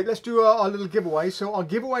 Right. Okay. Let's do our little giveaway. So our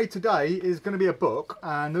giveaway today is going to be a book,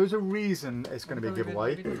 and there's a reason it's going to be a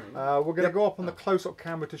giveaway. We're going to go up on the close-up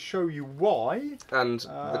camera to show you why. And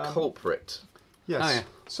the culprit. Yes. Oh, yeah.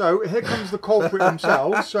 So here comes the culprit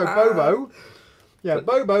himself. So Bobo. Yeah,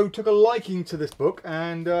 Bobo took a liking to this book,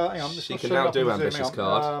 and hang on, she can now do ambitious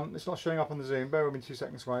card. It's not showing up on the Zoom. Bear with me 2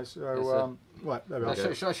 seconds, guys. So, right, there we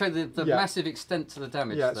go. Shall I show the massive extent to the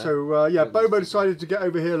damage? Yeah. There? So Bobo decided to get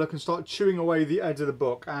over here, look, and start chewing away the edge of the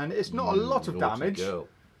book, and it's not a lot of damage. Girl.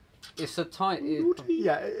 It's a tight.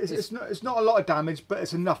 Yeah, it's not a lot of damage, but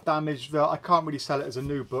it's enough damage that I can't really sell it as a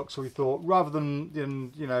new book. So we thought, rather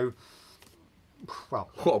than you know. Well,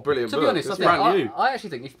 what a brilliant book. To be honest, it's brand new. I actually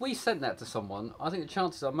think if we sent that to someone, I think the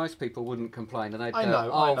chances are most people wouldn't complain, and they'd go, I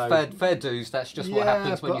know. Fair dues, that's just what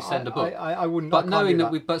happens when you send a book. I wouldn't. But knowing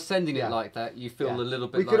that, sending it like that, you feel a little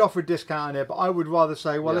bit. We could offer a discount on it, but I would rather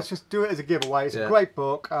say, well, let's just do it as a giveaway. It's a great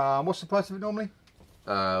book. What's the price of it normally?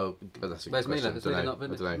 That's a good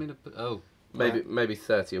question. Oh. Maybe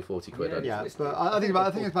 30 or 40 quid. Yeah, but I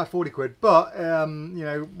think it's about 40 quid. But you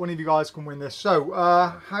know, one of you guys can win this. So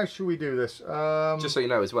how should we do this? Just so you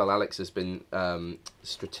know as well, Alex has been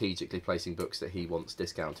strategically placing books that he wants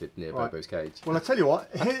discounted near Bobo's cage. Well, I tell you what.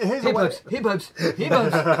 Here's Here, Bobs.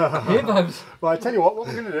 Well, I tell you what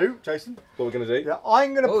we're going to do, Jason. What we're going to do? Yeah,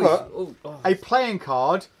 I'm going to put a playing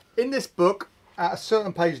card in this book at a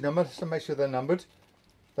certain page number, just to make sure they're numbered.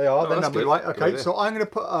 They are, they're that's numbered, good. right? Good Okay, idea. so I'm going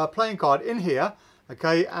to put a playing card in here,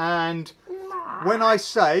 okay, and when I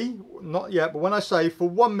say, not yet, but when I say for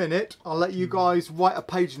 1 minute, I'll let you guys write a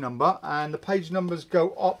page number, and the page numbers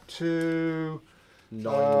go up to 9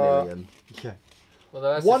 million. yeah, Well,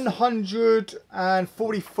 that's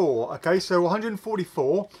 144. Okay, so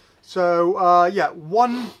 144. So yeah,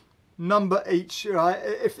 one number each.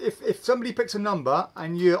 If somebody picks a number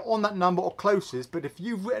and you're on that number or closest, but if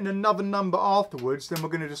you've written another number afterwards, then we're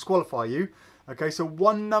going to disqualify you. Okay, so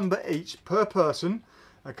one number each per person.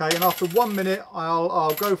 Okay, and after 1 minute,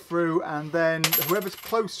 I'll go through, and then whoever's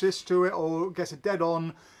closest to it or gets it dead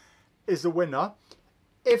on is the winner.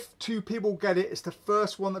 If 2 people get it, it's the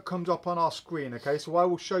first one that comes up on our screen. Okay, so I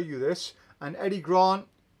will show you this. And Eddie Grant,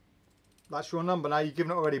 that's your number now. You've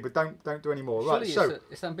given it already, but don't do any more. Right, surely so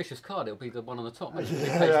it's an ambitious card. It'll be the one on the top. Won't it?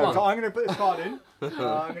 yeah, Page one. so I'm going to put this card in.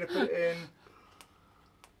 I'm going to put it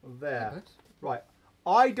in there. Right.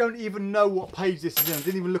 I don't even know what page this is in. I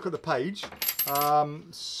didn't even look at the page.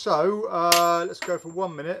 Let's go for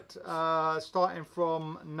 1 minute, starting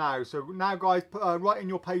from now. So now, guys, write in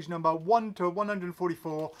your page number 1 to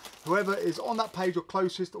 144. Whoever is on that page or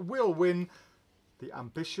closest will win the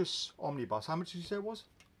ambitious omnibus. How much did you say it was?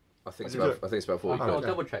 I think it's Did you about. I think it's about 40 I've quid. got to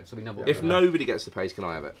double check so we know what. If nobody gets the page, can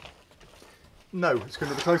I have it? No, it's going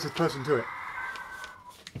to be the closest person to it.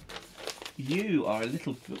 You are a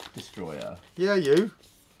little book destroyer. Yeah, you.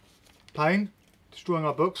 Payne, destroying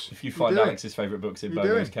our books. If you You're find doing. Alex's favourite books in You're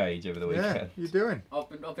Bogo's doing. cage over the Yeah, weekend. you're doing. I've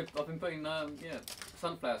been putting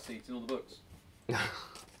sunflower seeds in all the books. You're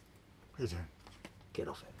doing. Get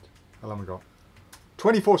off it. How long we got?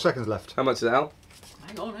 24 seconds left. How much is it, Al?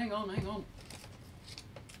 Hang on.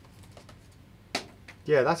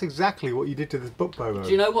 Yeah, that's exactly what you did to this book, Bobo. Do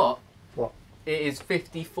you know what? What? It is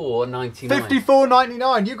 $54.99.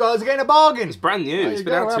 54.99. You guys are getting a bargain. It's brand new. There It's you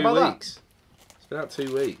been go, out how 2 about that? weeks. It's been out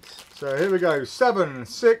 2 weeks. So here we go. 7,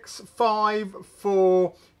 6, 5,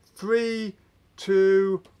 4, 3,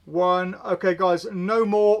 2, 1. Okay, guys, no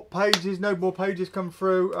more pages. No more pages come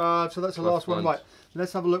through. So that's the last one. Right.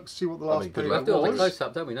 Let's have a look. See what the last good page We have to do all the was. close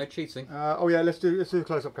up, don't we? No cheating. Oh yeah, let's do the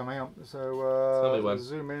close up. Come hang on. Tell me So when.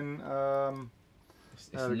 zoom in. It's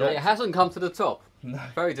There we not. go. It hasn't come to the top. No.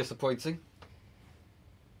 Very disappointing.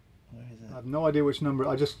 Where is it? I have no idea which number.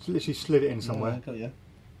 I just literally slid it in No, somewhere. I got you.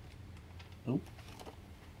 Oh.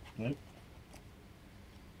 No.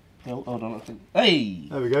 Oh, hold on. I think. Hey!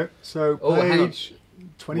 There we go. So Oh, hang on. page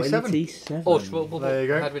 27. 27. Oh, There you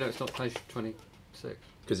go. How do we know it's not page 26?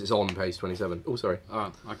 Because it's on page 27. Oh, sorry.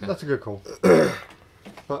 Alright, okay. That's a good call.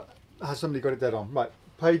 But has somebody got it dead on? Right,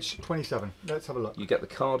 page 27. Let's have a look. You get the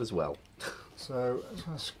card as well. So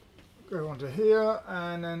let's go onto here,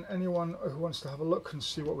 and then anyone who wants to have a look and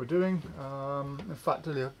see what we're doing. In fact,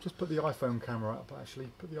 Delia, just put the iPhone camera up. Actually,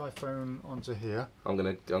 put the iPhone onto here I'm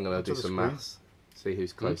gonna Onto do the some screen. maths. See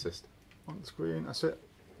who's closest. on the screen. That's it.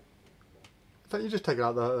 In fact, you just take it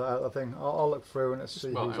out the thing. I'll look through and let's see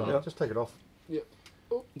Right, who's on yeah. it. Just take it off.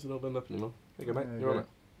 Oh, it's not been up anymore. There you go, mate. There you You're on go. it.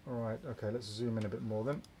 All right. Okay. Let's zoom in a bit more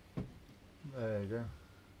then. There you go.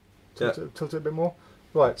 Yeah. Tilt it a bit more.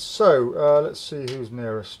 Right. So let's see who's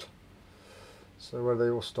nearest. So where do they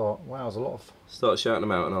all start? Wow, there's a lot of. Start shouting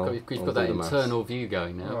them out, and I'll. You've I'll got do that the maths. internal view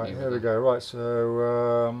going now. Right, haven't you, here we with go. Right,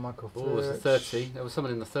 so Michael the- Oh, it was Fitch, the 30. There was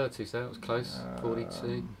someone in the 30s there. It was close.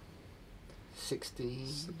 42. 16.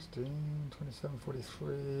 16, 27,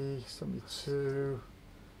 43, 72,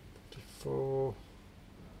 54.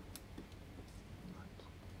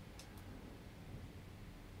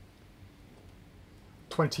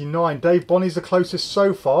 29. Dave Bonney's the closest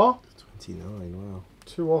so far. 29. Wow.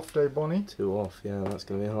 2 off, Dave Bonney. 2 off. Yeah, that's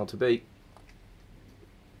going to be hard to beat.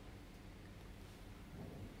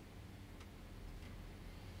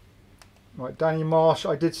 Right, Danny Marsh,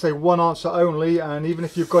 I did say 1 answer only, and even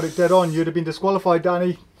if you've got it dead on, you'd have been disqualified,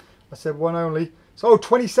 Danny. I said 1 only. So,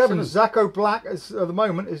 27. Zacko Black, is, at the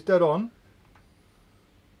moment, is dead on.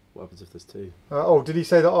 What happens if there's 2? Oh, did he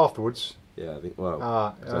say that afterwards? Yeah, I think. Well,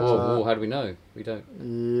 Oh, how do we know? We don't.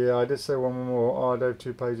 Yeah, I did say 1 more. Oh, Dave,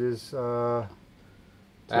 2 pages. 2 was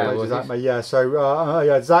pages, it? that may. Yeah, so,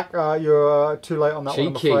 yeah, Zach, you're too late on that one,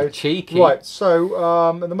 I'm afraid. Cheeky. Right,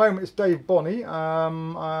 so at the moment it's Dave Bonney.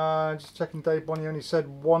 Just checking, Dave Bonney only said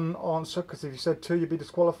 1 answer, because if you said 2, you'd be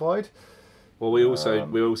disqualified. well, we also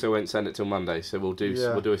won't send it till Monday, so we'll do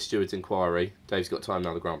Yeah. a steward's inquiry. Dave's got time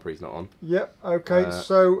now. The Grand Prix not on. Yep, okay,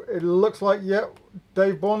 so it looks like, yep,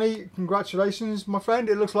 Dave Bonney, congratulations, my friend.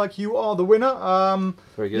 It looks like you are the winner.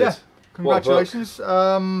 Very good. Yeah, congratulations.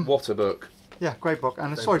 What a book. Yeah, great book.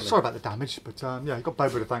 And sorry about the damage, but yeah, you got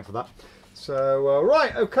Bobo to thank for that. So,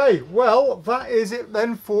 right, okay, well, that is it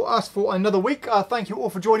then for us for another week. Thank you all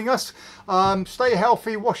for joining us. Stay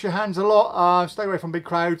healthy, wash your hands a lot, stay away from big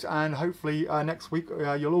crowds, and hopefully next week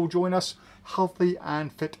you'll all join us healthy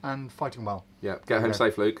and fit and fighting well. Yeah, get home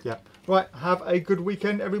safe, Luke. Yeah. Right, have a good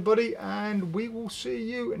weekend, everybody, and we will see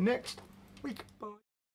you next week. Bye.